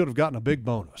he should have gotten a big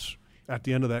bonus at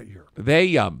the end of that year.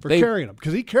 They carrying him,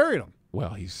 because he carried him.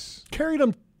 Well, he's carried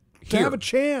him to have a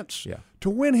chance to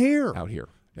win here. Out here.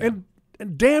 Yeah.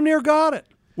 And damn near got it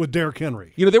with Derrick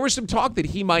Henry. You know, there was some talk that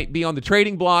he might be on the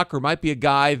trading block or might be a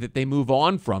guy that they move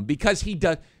on from because he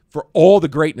does, for all the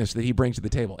greatness that he brings to the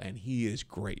table, and he is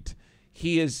great.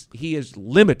 He is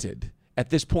limited at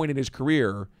this point in his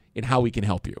career in how he can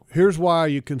help you. Here's why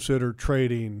you consider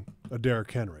trading a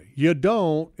Derrick Henry. You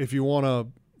don't if you want to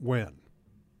win.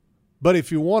 But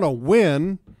if you want to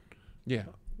win,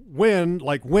 win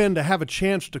to have a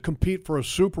chance to compete for a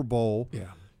Super Bowl,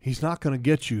 he's not going to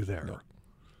get you there. No.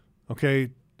 Okay?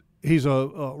 He's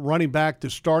a running back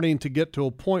that's starting to get to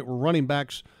a point where running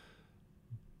backs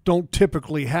don't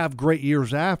typically have great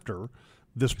years after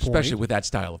this point. Especially with that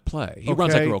style of play. He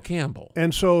runs like Earl Campbell.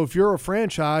 And so if you're a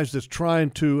franchise that's trying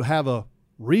to have a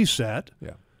reset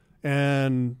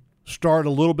and start a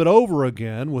little bit over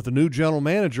again with a new general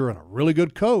manager and a really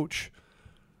good coach,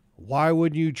 why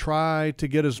wouldn't you try to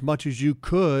get as much as you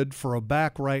could for a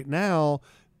back right now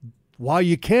while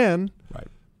you can? Right.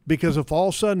 Because if all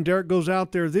of a sudden Derrick goes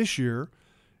out there this year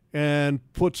and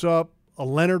puts up a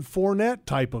Leonard Fournette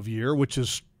type of year, which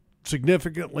is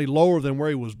significantly lower than where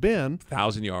he was been.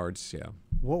 1,000 yards,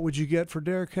 What would you get for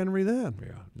Derrick Henry then?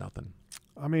 Yeah, nothing.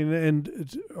 I mean,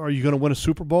 and are you going to win a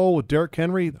Super Bowl with Derrick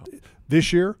Henry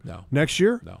this year? No. Next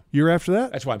year? No. Year after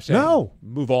that? That's why I'm saying no.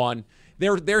 Move on.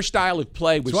 Their style of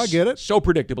play was I get it. So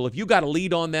predictable. If you got a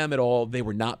lead on them at all, they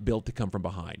were not built to come from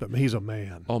behind. But he's a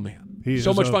man. Oh, man.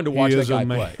 So much fun to watch that guy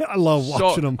play. I love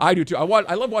watching him. I do, too. I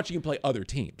love watching him play other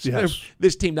teams. Yes.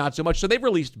 This team, not so much. So they've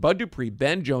released Bud Dupree,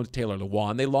 Ben Jones, Taylor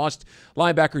Lewan. They lost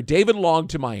linebacker David Long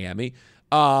to Miami.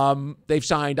 They've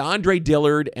signed Andre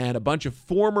Dillard and a bunch of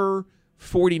former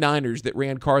 49ers that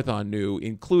Rand Carthon knew,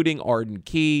 including Arden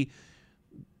Key.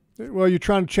 Well, you're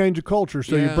trying to change the culture,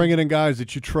 so you're bringing in guys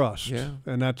that you trust, Yeah.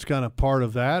 and that's kind of part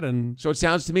of that. And so it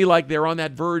sounds to me like they're on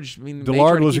that verge. I mean,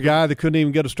 Dillard was a guy that couldn't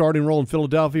even get a starting role in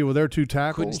Philadelphia with their two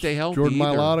tackles. Couldn't stay healthy. Jordan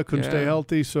Mailata couldn't Yeah. stay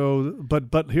healthy. So,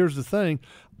 but here's the thing,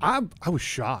 I was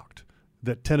shocked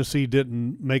that Tennessee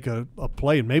didn't make a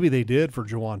play, and maybe they did for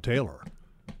Jawan Taylor.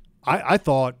 I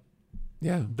thought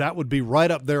that would be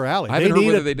right up their alley. I haven't heard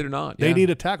whether they did or not. They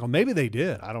need a tackle. Maybe they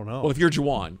did. I don't know. Well, if you're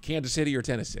Jawan, Kansas City or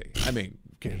Tennessee? I mean,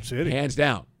 Kansas City. Hands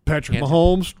down. Patrick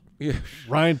Mahomes, Yeah.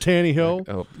 Ryan Tannehill.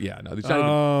 Oh, yeah.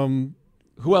 No,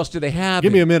 who else do they have?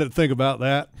 Give me a minute to think about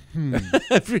that.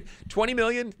 $20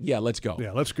 million? Yeah, let's go.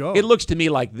 Yeah, let's go. It looks to me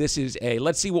like this is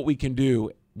let's see what we can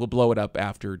do. We'll blow it up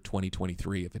after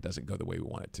 2023 if it doesn't go the way we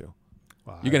want it to.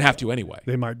 Well, you're going to have to anyway.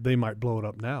 They might blow it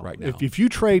up now. Right now. If you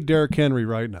trade Derrick Henry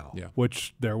right now,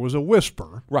 which there was a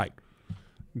whisper. Right.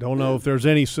 Don't know if there's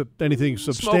anything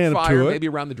substantive Smoke fire, to it. Maybe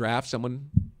around the draft, someone.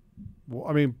 Well,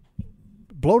 I mean,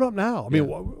 blow it up now. I mean,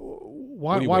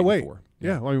 why wait? For?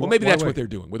 Yeah. I mean, well, maybe that's what they're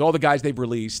doing. With all the guys they've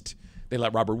released, they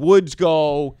let Robert Woods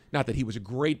go. Not that he was a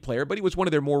great player, but he was one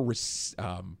of their more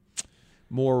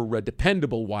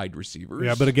dependable wide receivers.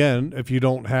 Yeah, but again, if you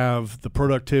don't have the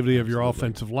productivity of your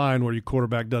offensive line where your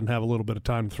quarterback doesn't have a little bit of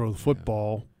time to throw the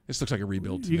football. This looks like a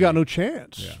rebuild to you me. Got no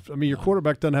chance. Yeah. I mean, your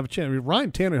quarterback doesn't have a chance. I mean,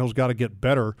 Ryan Tannehill's got to get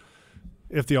better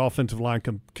if the offensive line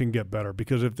can get better.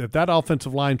 Because if that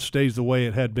offensive line stays the way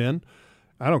it had been,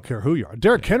 I don't care who you are.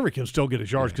 Derrick Henry can still get his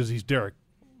yards because he's Derrick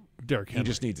Henry. He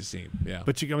just needs a seam,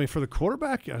 But for the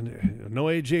quarterback, no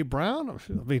A.J. Brown.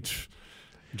 I mean,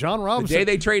 John Robinson. The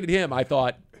day they traded him, I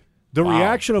thought. The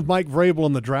reaction of Mike Vrabel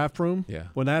in the draft room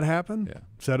when that happened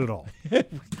said it all.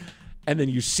 And then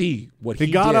you see what he did.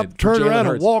 He got up, turned around,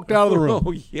 and walked out of the room.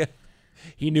 Oh, yeah.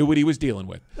 He knew what he was dealing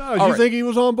with. Oh, did you think he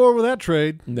was on board with that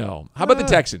trade? No. How about the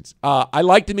Texans? I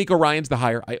like DeMeco Ryans the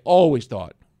hire. I always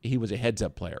thought he was a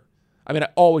heads-up player. I mean, I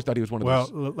always thought he was one of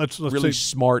those let's really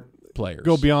smart players.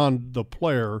 Go beyond the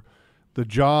player. The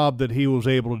job that he was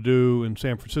able to do in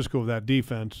San Francisco with that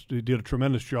defense, he did a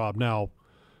tremendous job. Now,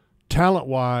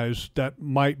 talent-wise, that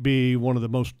might be one of the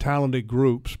most talented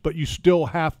groups, but you still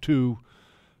have to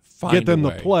get them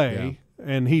to play,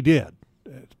 and he did.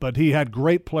 But he had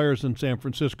great players in San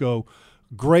Francisco,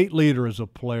 great leader as a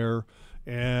player,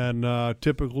 and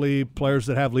typically players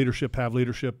that have leadership,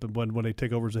 and when they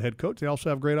take over as a head coach, they also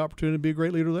have great opportunity to be a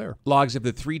great leader there. Logs, of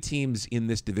the three teams in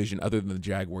this division other than the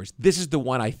Jaguars, this is the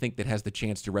one I think that has the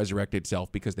chance to resurrect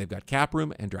itself because they've got cap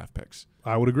room and draft picks.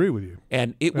 I would agree with you.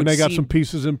 And they got some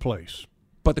pieces in place.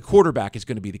 But the quarterback is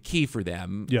going to be the key for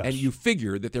them. Yes. And you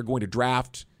figure that they're going to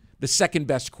draft the second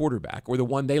best quarterback or the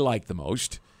one they like the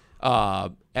most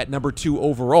at number 2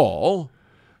 overall.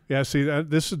 Yeah, see,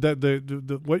 this is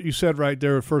the what you said right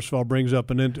there. First of all,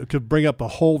 could bring up a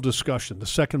whole discussion. The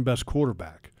second best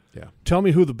quarterback. Yeah. Tell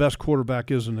me who the best quarterback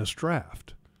is in this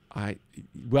draft. At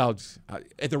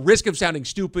the risk of sounding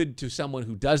stupid to someone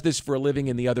who does this for a living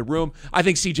in the other room, I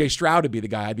think C.J. Stroud would be the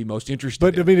guy I'd be most interested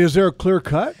in. But, I mean, is there a clear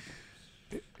cut?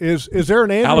 Is there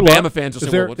an Andrew Alabama Luck? fans will is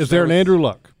say, there, well, is there an Andrew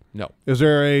Luck? No. Is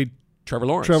there a Trevor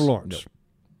Lawrence?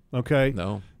 No. Okay.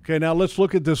 No. Okay, now let's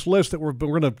look at this list that we're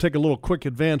going to take a little quick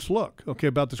advanced look, okay,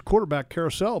 about this quarterback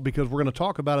carousel because we're going to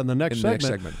talk about it in the next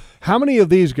segment. How many of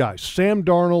these guys, Sam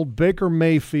Darnold, Baker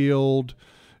Mayfield,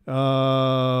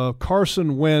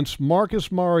 Carson Wentz,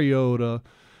 Marcus Mariota,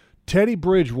 Teddy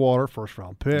Bridgewater,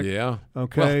 first-round pick. Yeah.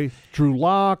 Okay. Well, Drew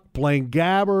Lock, Blaine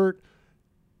Gabbert.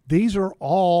 These are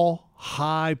all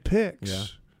high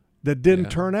picks that didn't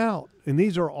turn out. And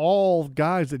these are all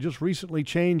guys that just recently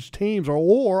changed teams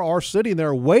or are sitting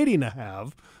there waiting to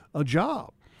have a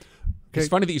job. Okay. It's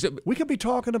funny that you said we could be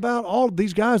talking about all of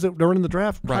these guys that are in the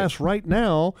draft class right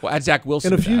now. Well, add Zach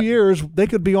Wilson. In a few years, they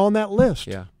could be on that list.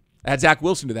 Yeah. Add Zach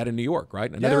Wilson to that in New York,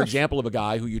 right? Another example of a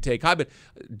guy who you take high, but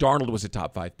Darnold was a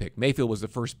top 5 pick. Mayfield was the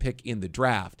first pick in the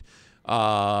draft.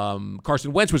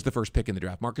 Carson Wentz was the first pick in the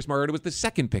draft. Marcus Mariota was the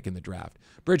second pick in the draft.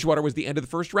 Bridgewater was the end of the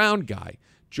first round guy.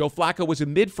 Joe Flacco was a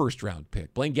mid-first round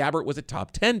pick. Blaine Gabbert was a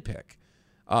top 10 pick.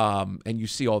 And you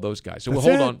see all those guys. So we'll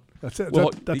hold on. That's it. Well,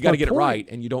 that's you got to get point. it right,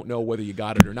 and you don't know whether you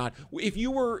got it or not. If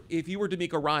you were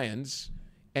D'Amico Ryans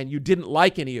and you didn't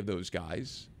like any of those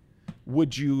guys,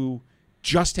 would you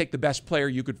just take the best player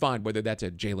you could find, whether that's a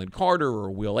Jalen Carter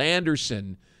or Will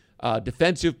Anderson,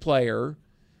 defensive player,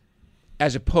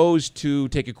 as opposed to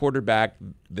take a quarterback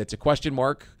that's a question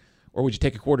mark, or would you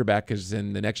take a quarterback because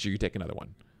then the next year you take another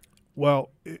one? Well,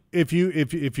 if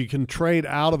you can trade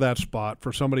out of that spot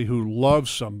for somebody who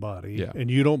loves somebody and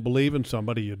you don't believe in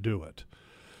somebody, you do it.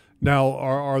 Now,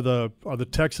 are the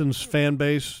Texans fan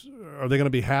base, are they going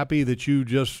to be happy that you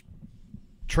just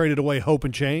traded away hope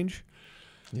and change?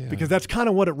 Yeah. Because that's kind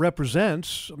of what it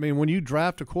represents. I mean, when you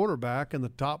draft a quarterback in the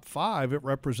top 5, it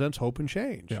represents hope and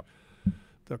change. Yep.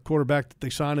 The quarterback that they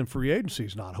sign in free agency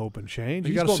is not hope and change.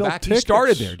 You got to sell tickets. He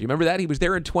started there. Do you remember that? He was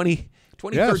there in 2013.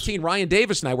 Yes. Ryan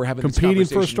Davis and I were having competing this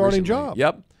conversation for a starting recently. job.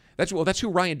 Yep. That's who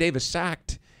Ryan Davis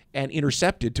sacked and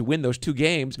intercepted to win those 2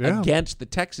 games against the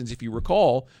Texans, if you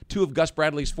recall. 2 of Gus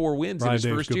Bradley's 4 wins in his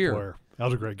Davis, first good year. Player. That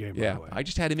was a great game, by the way. I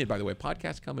just had him in, by the way.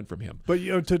 Podcast coming from him. But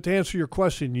to answer your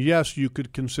question, yes, you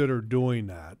could consider doing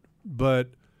that. But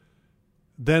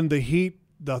then the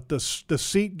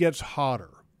seat gets hotter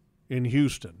in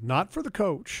Houston, not for the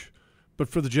coach, but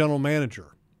for the general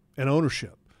manager and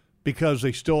ownership, because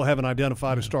they still haven't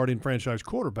identified a starting franchise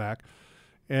quarterback.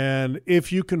 And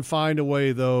if you can find a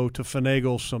way, though, to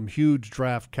finagle some huge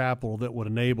draft capital that would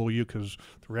enable you, because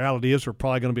the reality is they're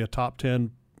probably going to be a top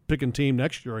 10 picking team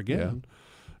next year again.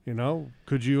 Yeah.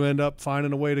 Could you end up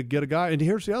finding a way to get a guy? And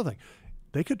here's the other thing.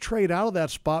 They could trade out of that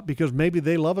spot because maybe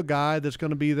they love a guy that's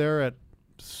going to be there at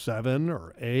 7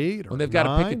 or 8 or 9. They've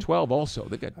got to pick at 12 also.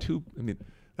 They've got 2. I mean,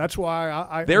 that's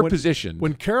why their position.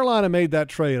 When Carolina made that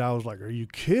trade, I was like, are you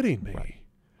kidding me? Right.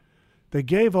 They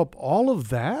gave up all of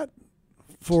that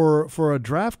for a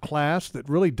draft class that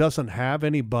really doesn't have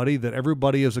anybody that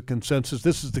everybody is a consensus.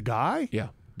 This is the guy? Yeah.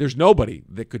 There's nobody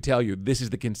that could tell you this is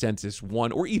the consensus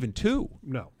 1 or even 2.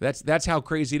 No. That's how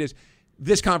crazy it is.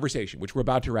 This conversation, which we're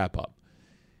about to wrap up,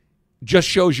 just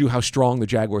shows you how strong the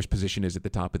Jaguars' position is at the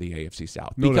top of the AFC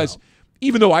South. Because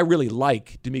even though I really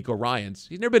like D'Amico Ryans,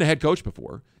 he's never been a head coach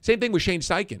before. Same thing with Shane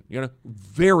Steichen,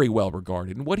 very well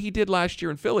regarded. And what he did last year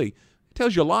in Philly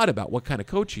tells you a lot about what kind of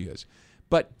coach he is.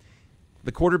 But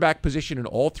the quarterback position in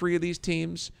all 3 of these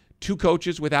teams, 2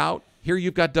 coaches without. Here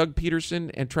you've got Doug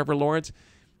Peterson and Trevor Lawrence.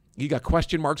 You got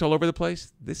question marks all over the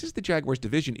place. This is the Jaguars'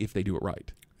 division if they do it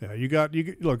right. Yeah, you got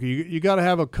to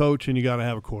have a coach and you got to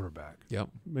have a quarterback. Yep.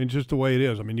 I mean, it's just the way it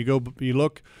is. I mean, you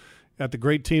look at the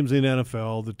great teams in the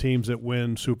NFL, the teams that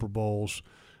win Super Bowls.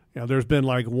 There's been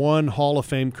like one Hall of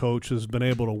Fame coach that's been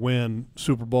able to win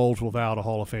Super Bowls without a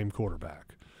Hall of Fame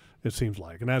quarterback, it seems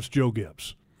like, and that's Joe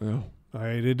Gibbs. Oh.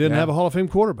 It didn't have a Hall of Fame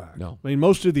quarterback. No. I mean,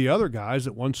 most of the other guys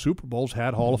that won Super Bowls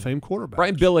had Hall of Fame quarterbacks.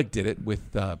 Brian Billick did it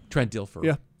with Trent Dilfer.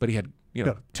 Yeah. But he had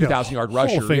 2,000-yard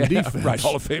rusher. Hall of Fame defense. Right,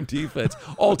 Hall of Fame defense.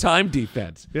 All-time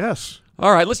defense. Yes.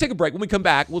 All right, let's take a break. When we come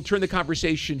back, we'll turn the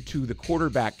conversation to the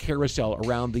quarterback carousel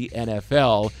around the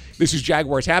NFL. This is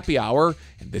Jaguars Happy Hour,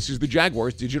 and this is the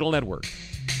Jaguars Digital Network.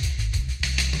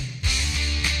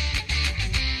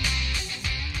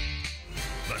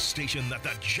 The station that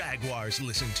the Jaguars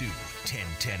listen to,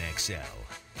 1010XL.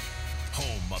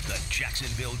 Home of the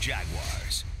Jacksonville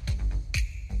Jaguars.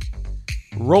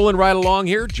 Rolling right along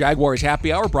here, Jaguars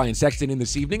Happy Hour. Brian Sexton in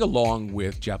this evening, along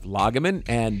with Jeff Lageman.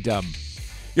 And,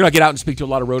 I get out and speak to a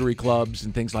lot of Rotary clubs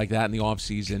and things like that in the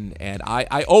offseason. And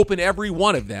I open every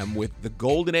one of them with the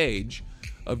golden age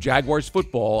of Jaguars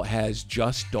football has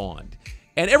just dawned.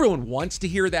 And everyone wants to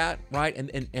hear that, right?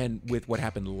 And with what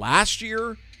happened last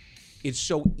year, it's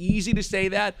so easy to say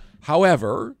that.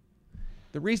 However,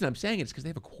 the reason I'm saying it is because they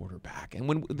have a quarterback. And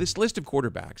when this list of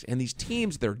quarterbacks and these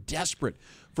teams, they're desperate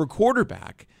for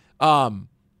quarterback,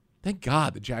 thank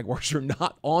God the Jaguars are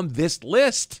not on this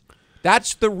list.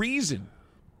 That's the reason.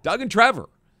 Doug and Trevor.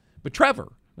 But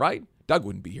Trevor, right? Doug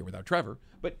wouldn't be here without Trevor.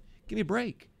 But give me a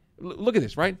break. Look at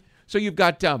this, right? So you've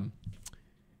got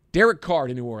Derek Carr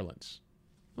in New Orleans.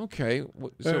 Okay.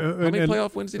 So how many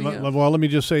playoff wins did he have? Well, let me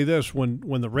just say this.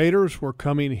 When the Raiders were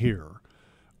coming here,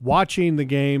 watching the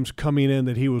games coming in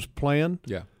that he was playing,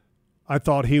 I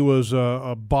thought he was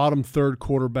a bottom third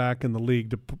quarterback in the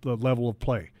league, the level of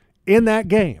play. In that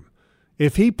game,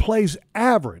 if he plays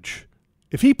average,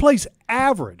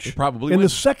 probably in win. the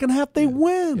second half, they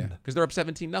win. Yeah, because they're up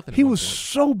 17-0. He was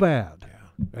so bad.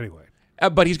 Yeah. Anyway.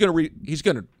 But he's gonna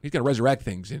resurrect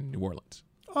things in New Orleans.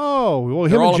 Oh, well,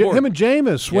 him and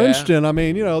Jameis Winston, I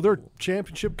mean, they're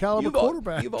championship caliber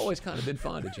quarterbacks. You've always kind of been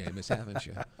fond of Jameis, haven't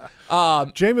you?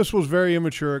 Jameis was very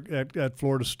immature at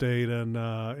Florida State,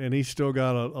 and he's still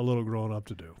got a little growing up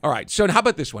to do. All right, so how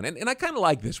about this one? And I kind of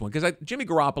like this one because Jimmy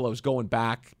Garoppolo's going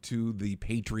back to the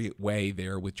Patriot way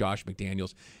there with Josh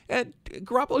McDaniels. And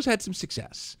Garoppolo's had some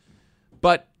success.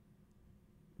 But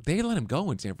they let him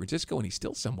go in San Francisco, and he's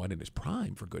still somewhat in his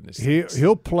prime, for goodness sakes.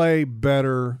 He'll play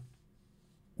better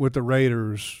with the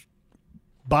Raiders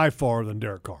by far than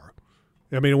Derek Carr.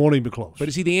 I mean, it won't even be close. But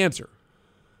is he the answer?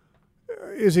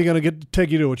 Is he going to take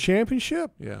you to a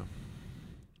championship? Yeah.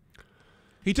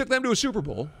 He took them to a Super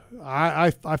Bowl.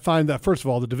 I find that, first of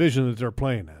all, the division that they're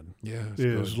playing in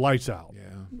is good. Lights out.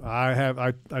 Yeah.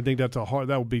 I think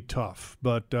that would be tough.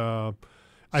 But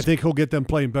I think he'll get them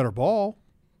playing better ball.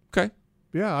 Okay.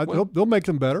 Yeah, they'll make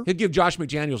them better. He'll give Josh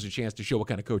McDaniels a chance to show what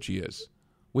kind of coach he is,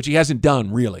 which he hasn't done,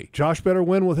 really. Josh better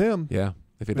win with him. Yeah.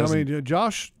 If it doesn't, I mean,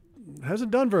 Josh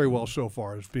hasn't done very well so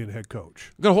far as being a head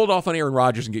coach. I'm going to hold off on Aaron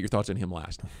Rodgers and get your thoughts on him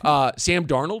last. Sam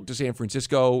Darnold to San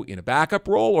Francisco in a backup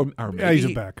role? Or maybe, he's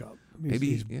a backup.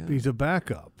 He's a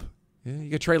backup. Yeah, you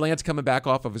got Trey Lance coming back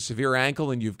off of a severe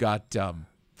ankle, and you've got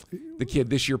the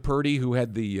kid this year, Purdy, who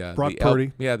had the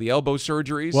Purdy. The elbow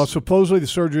surgeries. Well, supposedly the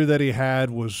surgery that he had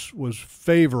was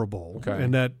favorable,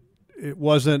 and that it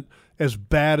wasn't as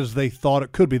bad as they thought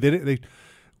it could be. They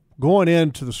going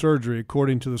into the surgery,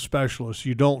 according to the specialists,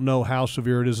 you don't know how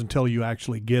severe it is until you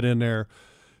actually get in there.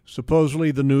 Supposedly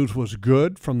the news was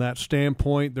good from that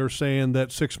standpoint. They're saying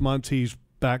that 6 months he's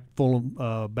back throwing.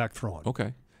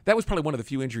 Okay. That was probably one of the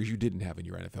few injuries you didn't have in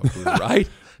your NFL career, right?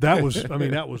 that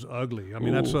was ugly. I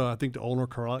mean, that's I think the ulnar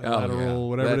collateral,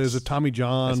 whatever it is, a Tommy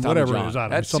John, whatever it is. I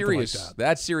don't know, that's serious. Like that.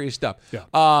 That's serious stuff. Yeah.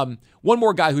 One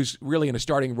more guy who's really in a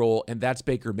starting role, and that's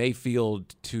Baker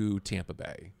Mayfield to Tampa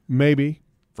Bay. Maybe.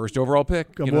 First overall pick.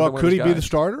 Well, could he be the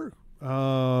starter?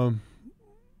 I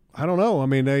don't know. I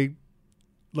mean,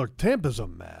 Tampa's a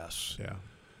mess. Yeah.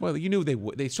 Well, you knew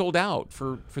they sold out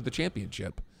for the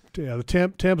championship. Yeah, the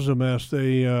Tampa's a mess.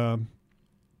 They are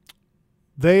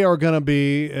going to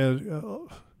be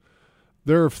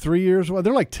they're 3 years away.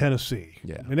 They're like Tennessee.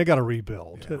 Yeah. I mean, they got to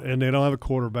rebuild, and they don't have a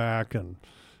quarterback, and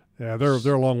they're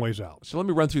a long ways out. So let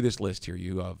me run through this list here.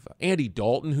 You have Andy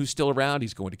Dalton, who's still around.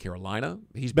 He's going to Carolina.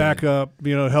 He's back up,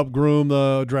 help groom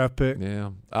the draft pick. Yeah.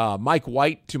 Mike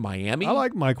White to Miami. I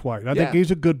like Mike White. I think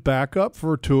he's a good backup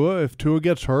for Tua. If Tua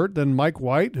gets hurt, then Mike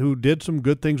White, who did some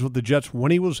good things with the Jets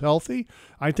when he was healthy,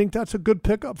 I think that's a good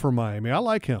pickup for Miami. I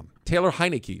like him. Taylor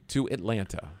Heineke to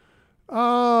Atlanta.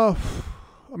 I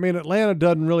mean, Atlanta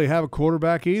doesn't really have a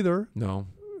quarterback either. No.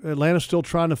 Atlanta's still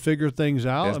trying to figure things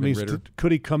out. Desmond Ridder.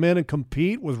 Could he come in and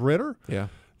compete with Ritter? Yeah.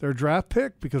 Their draft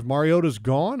pick, because Mariota's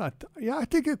gone. I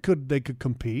think they could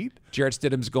compete. Jarrett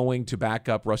Stidham's going to back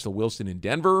up Russell Wilson in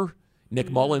Denver.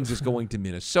 Nick Mullins is going to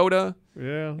Minnesota.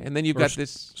 Yeah. And then you've got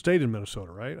this. Stayed in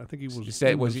Minnesota, right? I think he was.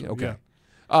 Was he? Okay.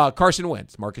 Yeah. Carson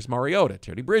Wentz, Marcus Mariota,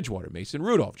 Teddy Bridgewater, Mason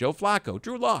Rudolph, Joe Flacco,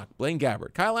 Drew Lock, Blaine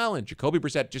Gabbert, Kyle Allen, Jacoby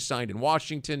Brissett just signed in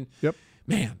Washington. Yep.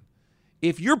 Man,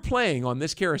 if you're playing on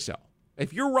this carousel,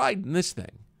 if you're riding this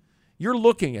thing, you're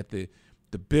looking at the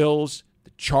Bills,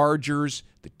 the Chargers,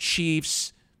 the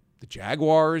Chiefs, the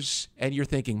Jaguars, and you're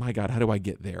thinking, my God, how do I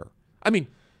get there? I mean,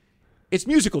 it's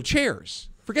musical chairs.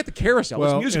 Forget the carousel.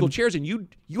 It's musical chairs, and you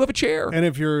have a chair. And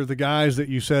if you're the guys that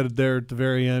you said there at the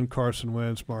very end, Carson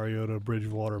Wentz, Mariota,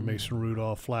 Bridgewater, Mason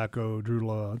Rudolph, Flacco, Drew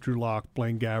Lock,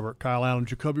 Blaine Gabbert, Kyle Allen,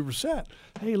 Jacoby Brissett.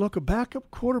 Hey, look, a backup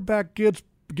quarterback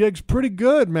gig's pretty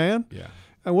good, man. Yeah.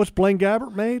 And what's Blaine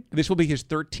Gabbert made? This will be his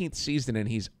 13th season, and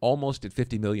he's almost at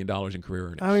 $50 million in career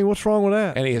earnings. I mean, what's wrong with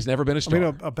that? And he has never been a star.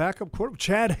 I mean, a backup quarterback,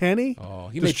 Chad Henne. Oh,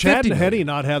 he Does made Chad $50 million. Henne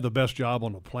not have the best job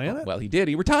on the planet? Well, he did.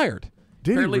 He retired.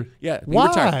 Did Apparently, he? Yeah. He Why?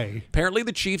 retired. Apparently,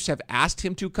 the Chiefs have asked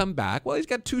him to come back. Well, he's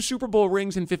got 2 Super Bowl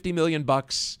rings and $50 million.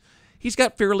 He's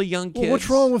got fairly young kids. Well, what's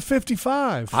wrong with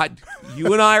 55?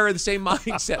 You and I are in the same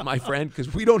mindset, my friend,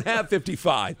 because we don't have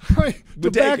 55. Right. To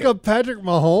back up Patrick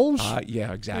Mahomes?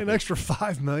 Yeah, exactly. An extra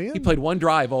 $5 million? He played one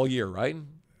drive all year, right?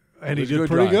 And he It was a did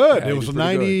pretty drive. good. Yeah, It he was did a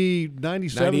pretty good.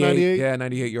 97, 98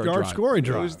 98-yard yard drive. scoring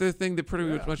drive. It was the thing that pretty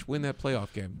much win that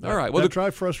playoff game. All right. Well, Well, that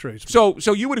drive frustrates me. so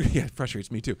you would it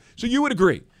frustrates me too. So you would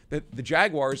agree that the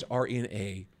Jaguars are in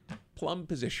a plum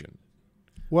position.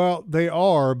 Well, they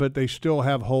are, but they still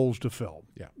have holes to fill.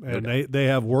 Yeah, And no they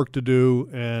have work to do,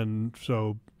 and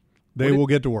so they What will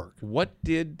get to work. What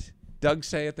did Doug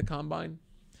say at the Combine?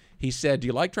 He said, "Do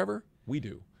you like Trevor? We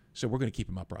do. So we're going to keep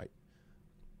him upright."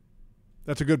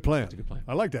 That's a good plan. That's a good plan.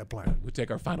 I like that plan. We'll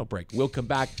take our final break. We'll come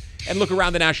back and look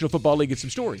around the National Football League at some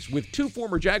stories with 2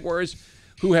 former Jaguars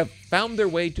who have found their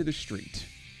way to the street.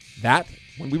 That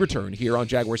when we return here on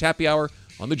Jaguars Happy Hour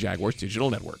on the Jaguars Digital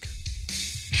Network.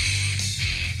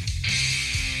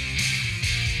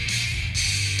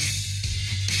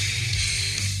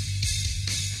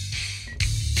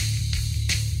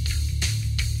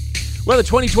 Well, the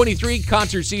 2023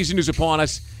 concert season is upon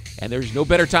us, and there's no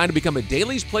better time to become a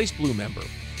Daly's Place Blue member.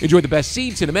 Enjoy the best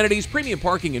seats and amenities, premium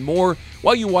parking, and more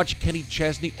while you watch Kenny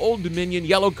Chesney, Old Dominion,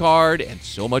 Yellow Card, and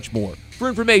so much more. For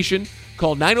information,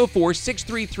 call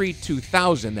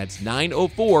 904-633-2000. That's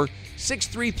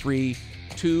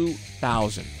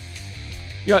 904-633-2000.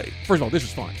 Yeah, first of all, this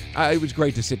was fun. It was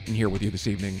great to sit in here with you this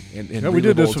evening. And Yeah, we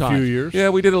did this a few years. Yeah,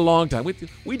 we did it a long time. We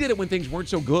did it when things weren't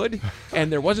so good,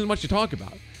 and there wasn't much to talk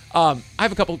about. I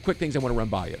have a couple of quick things I want to run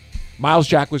by you. Miles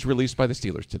Jack was released by the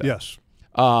Steelers today. Yes.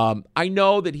 I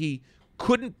know that he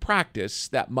couldn't practice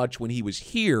that much when he was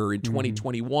here in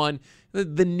 2021.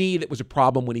 The knee that was a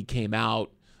problem when he came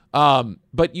out.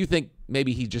 But you think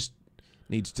maybe he just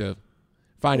needs to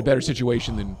find a better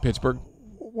situation than Pittsburgh?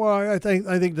 Well, I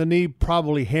think the knee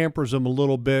probably hampers him a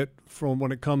little bit from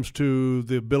when it comes to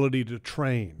the ability to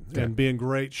train and be in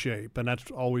great shape. And that's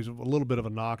always a little bit of a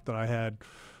knock that I had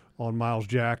on Miles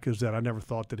Jack, is that I never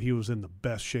thought that he was in the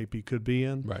best shape he could be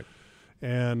in. Right.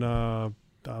 And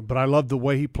but I loved the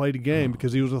way he played the game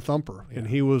because he was a thumper and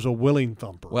he was a willing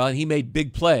thumper. Well, and he made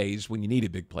big plays when you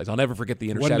needed big plays. I'll never forget the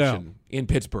interception in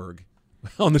Pittsburgh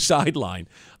on the sideline.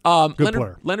 Good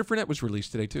player. Leonard Fournette was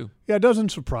released today too. Yeah, it doesn't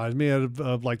surprise me.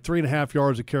 Like 3.5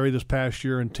 yards a carry this past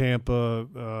year in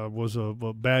Tampa was a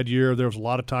bad year. There was a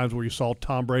lot of times where you saw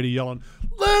Tom Brady yelling,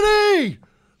 "Lenny!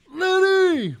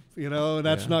 Lenny!" You know, and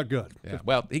that's not good. Yeah.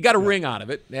 Well, he got a ring out of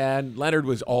it, and Leonard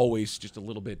was always just a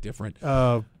little bit different.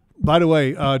 By the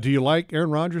way, do you like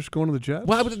Aaron Rodgers going to the Jets?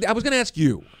 Well, I was going to ask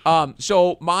you.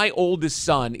 So my oldest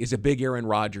son is a big Aaron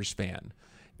Rodgers fan.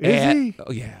 Is he?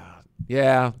 Oh, yeah.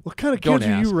 Yeah. What kind of Don't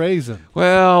kids are you ask. raising?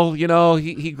 Well, you know,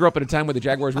 he grew up at a time when the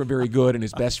Jaguars were very good, and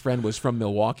his best friend was from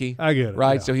Milwaukee. I get it.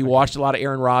 Right? Yeah, So he watched a lot of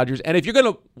Aaron Rodgers. And if you're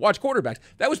going to watch quarterbacks,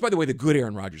 that was, by the way, the good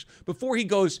Aaron Rodgers. Before he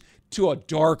goes to a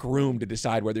dark room to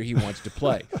decide whether he wants to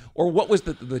play. Or what was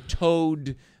the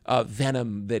toad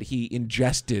venom that he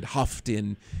huffed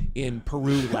in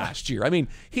Peru last year. I mean,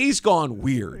 he's gone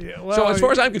weird. Yeah, well, so as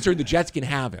far as I'm concerned, the Jets can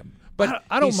have him. But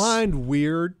I don't mind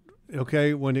weird,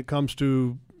 okay, when it comes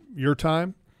to your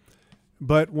time.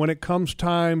 But when it comes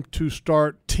time to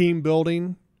start team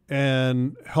building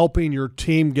and helping your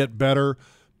team get better,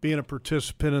 being a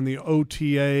participant in the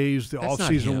OTAs, the That's not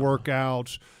off-season him.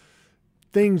 workouts,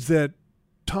 things that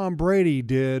Tom Brady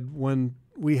did when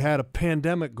we had a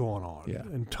pandemic going on. Yeah.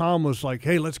 And Tom was like,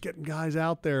 hey, let's get guys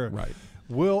out there. Right.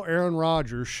 Will Aaron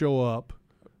Rodgers show up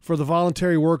for the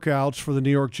voluntary workouts for the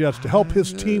New York Jets to help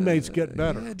his teammates get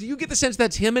better? Yeah, do you get the sense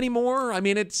that's him anymore? I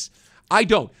mean, I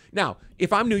don't. Now,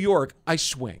 if I'm New York, I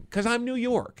swing because I'm New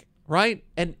York, right?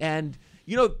 And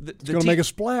you know, It's going to make a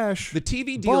splash. The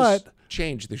TV deals but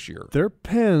changed this year. their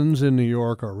pens in New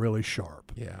York are really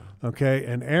sharp. Yeah. Okay,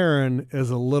 and Aaron is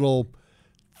a little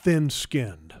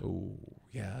thin-skinned. Oh,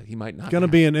 yeah. He might not. Going to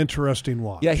be an interesting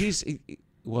watch. Yeah,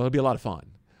 well, it'll be a lot of fun.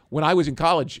 When I was in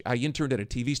college, I interned at a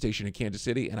TV station in Kansas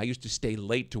City, and I used to stay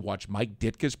late to watch Mike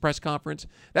Ditka's press conference.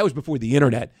 That was before the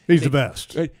internet. He's the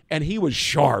best. And he was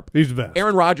sharp. He's the best.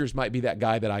 Aaron Rodgers might be that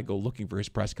guy that I go looking for his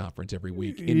press conference every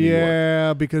week in New York.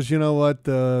 Yeah, because you know what?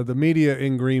 The media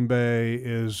in Green Bay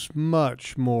is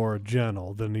much more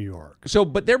gentle than New York. So,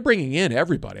 but they're bringing in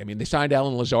everybody. I mean, they signed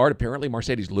Alan Lazard. Apparently,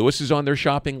 Mercedes Lewis is on their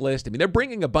shopping list. I mean, they're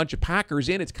bringing a bunch of Packers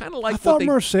in. It's kind of like I thought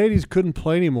Mercedes couldn't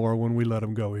play anymore when we let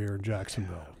him go here in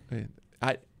Jacksonville.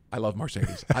 I love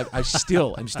Mercedes. I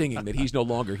still am stinging that he's no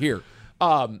longer here.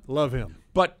 Love him.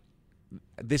 But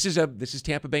this is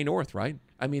Tampa Bay North, right?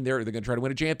 I mean, they're going to try to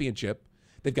win a championship.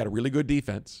 They've got a really good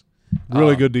defense.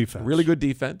 Really good defense. Really good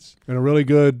defense. And a really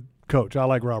good coach. I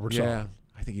like Robert Sala. Yeah,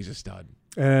 I think he's a stud.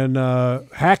 And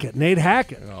Nate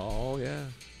Hackett. Oh, yeah.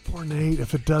 Poor Nate,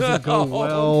 if it doesn't go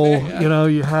man. well,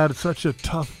 you had such a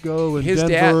tough go in His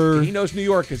Denver. dad, he knows New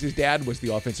York because his dad was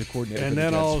the offensive coordinator. And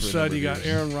then all of a sudden you got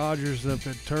Aaron Rodgers, and if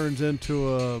it turns into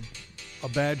a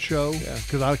bad show,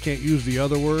 because I can't use the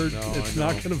other word, it's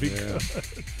not going to be good.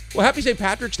 Well, happy St.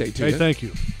 Patrick's Day to you. Hey, thank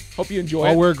you. Hope you enjoy it.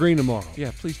 I'll wear green tomorrow.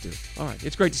 Yeah, please do. All right.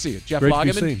 It's great to see you. Jeff Great to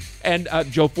be Lageman seen. and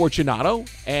Joe Fortunato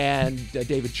and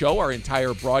David Cho, our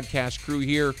entire broadcast crew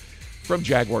here from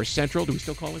Jaguars Central. Do we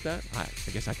still call it that? I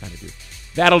guess I kind of do.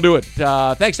 That'll do it.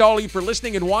 Thanks to all of you for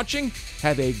listening and watching.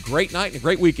 Have a great night and a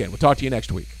great weekend. We'll talk to you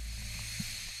next week.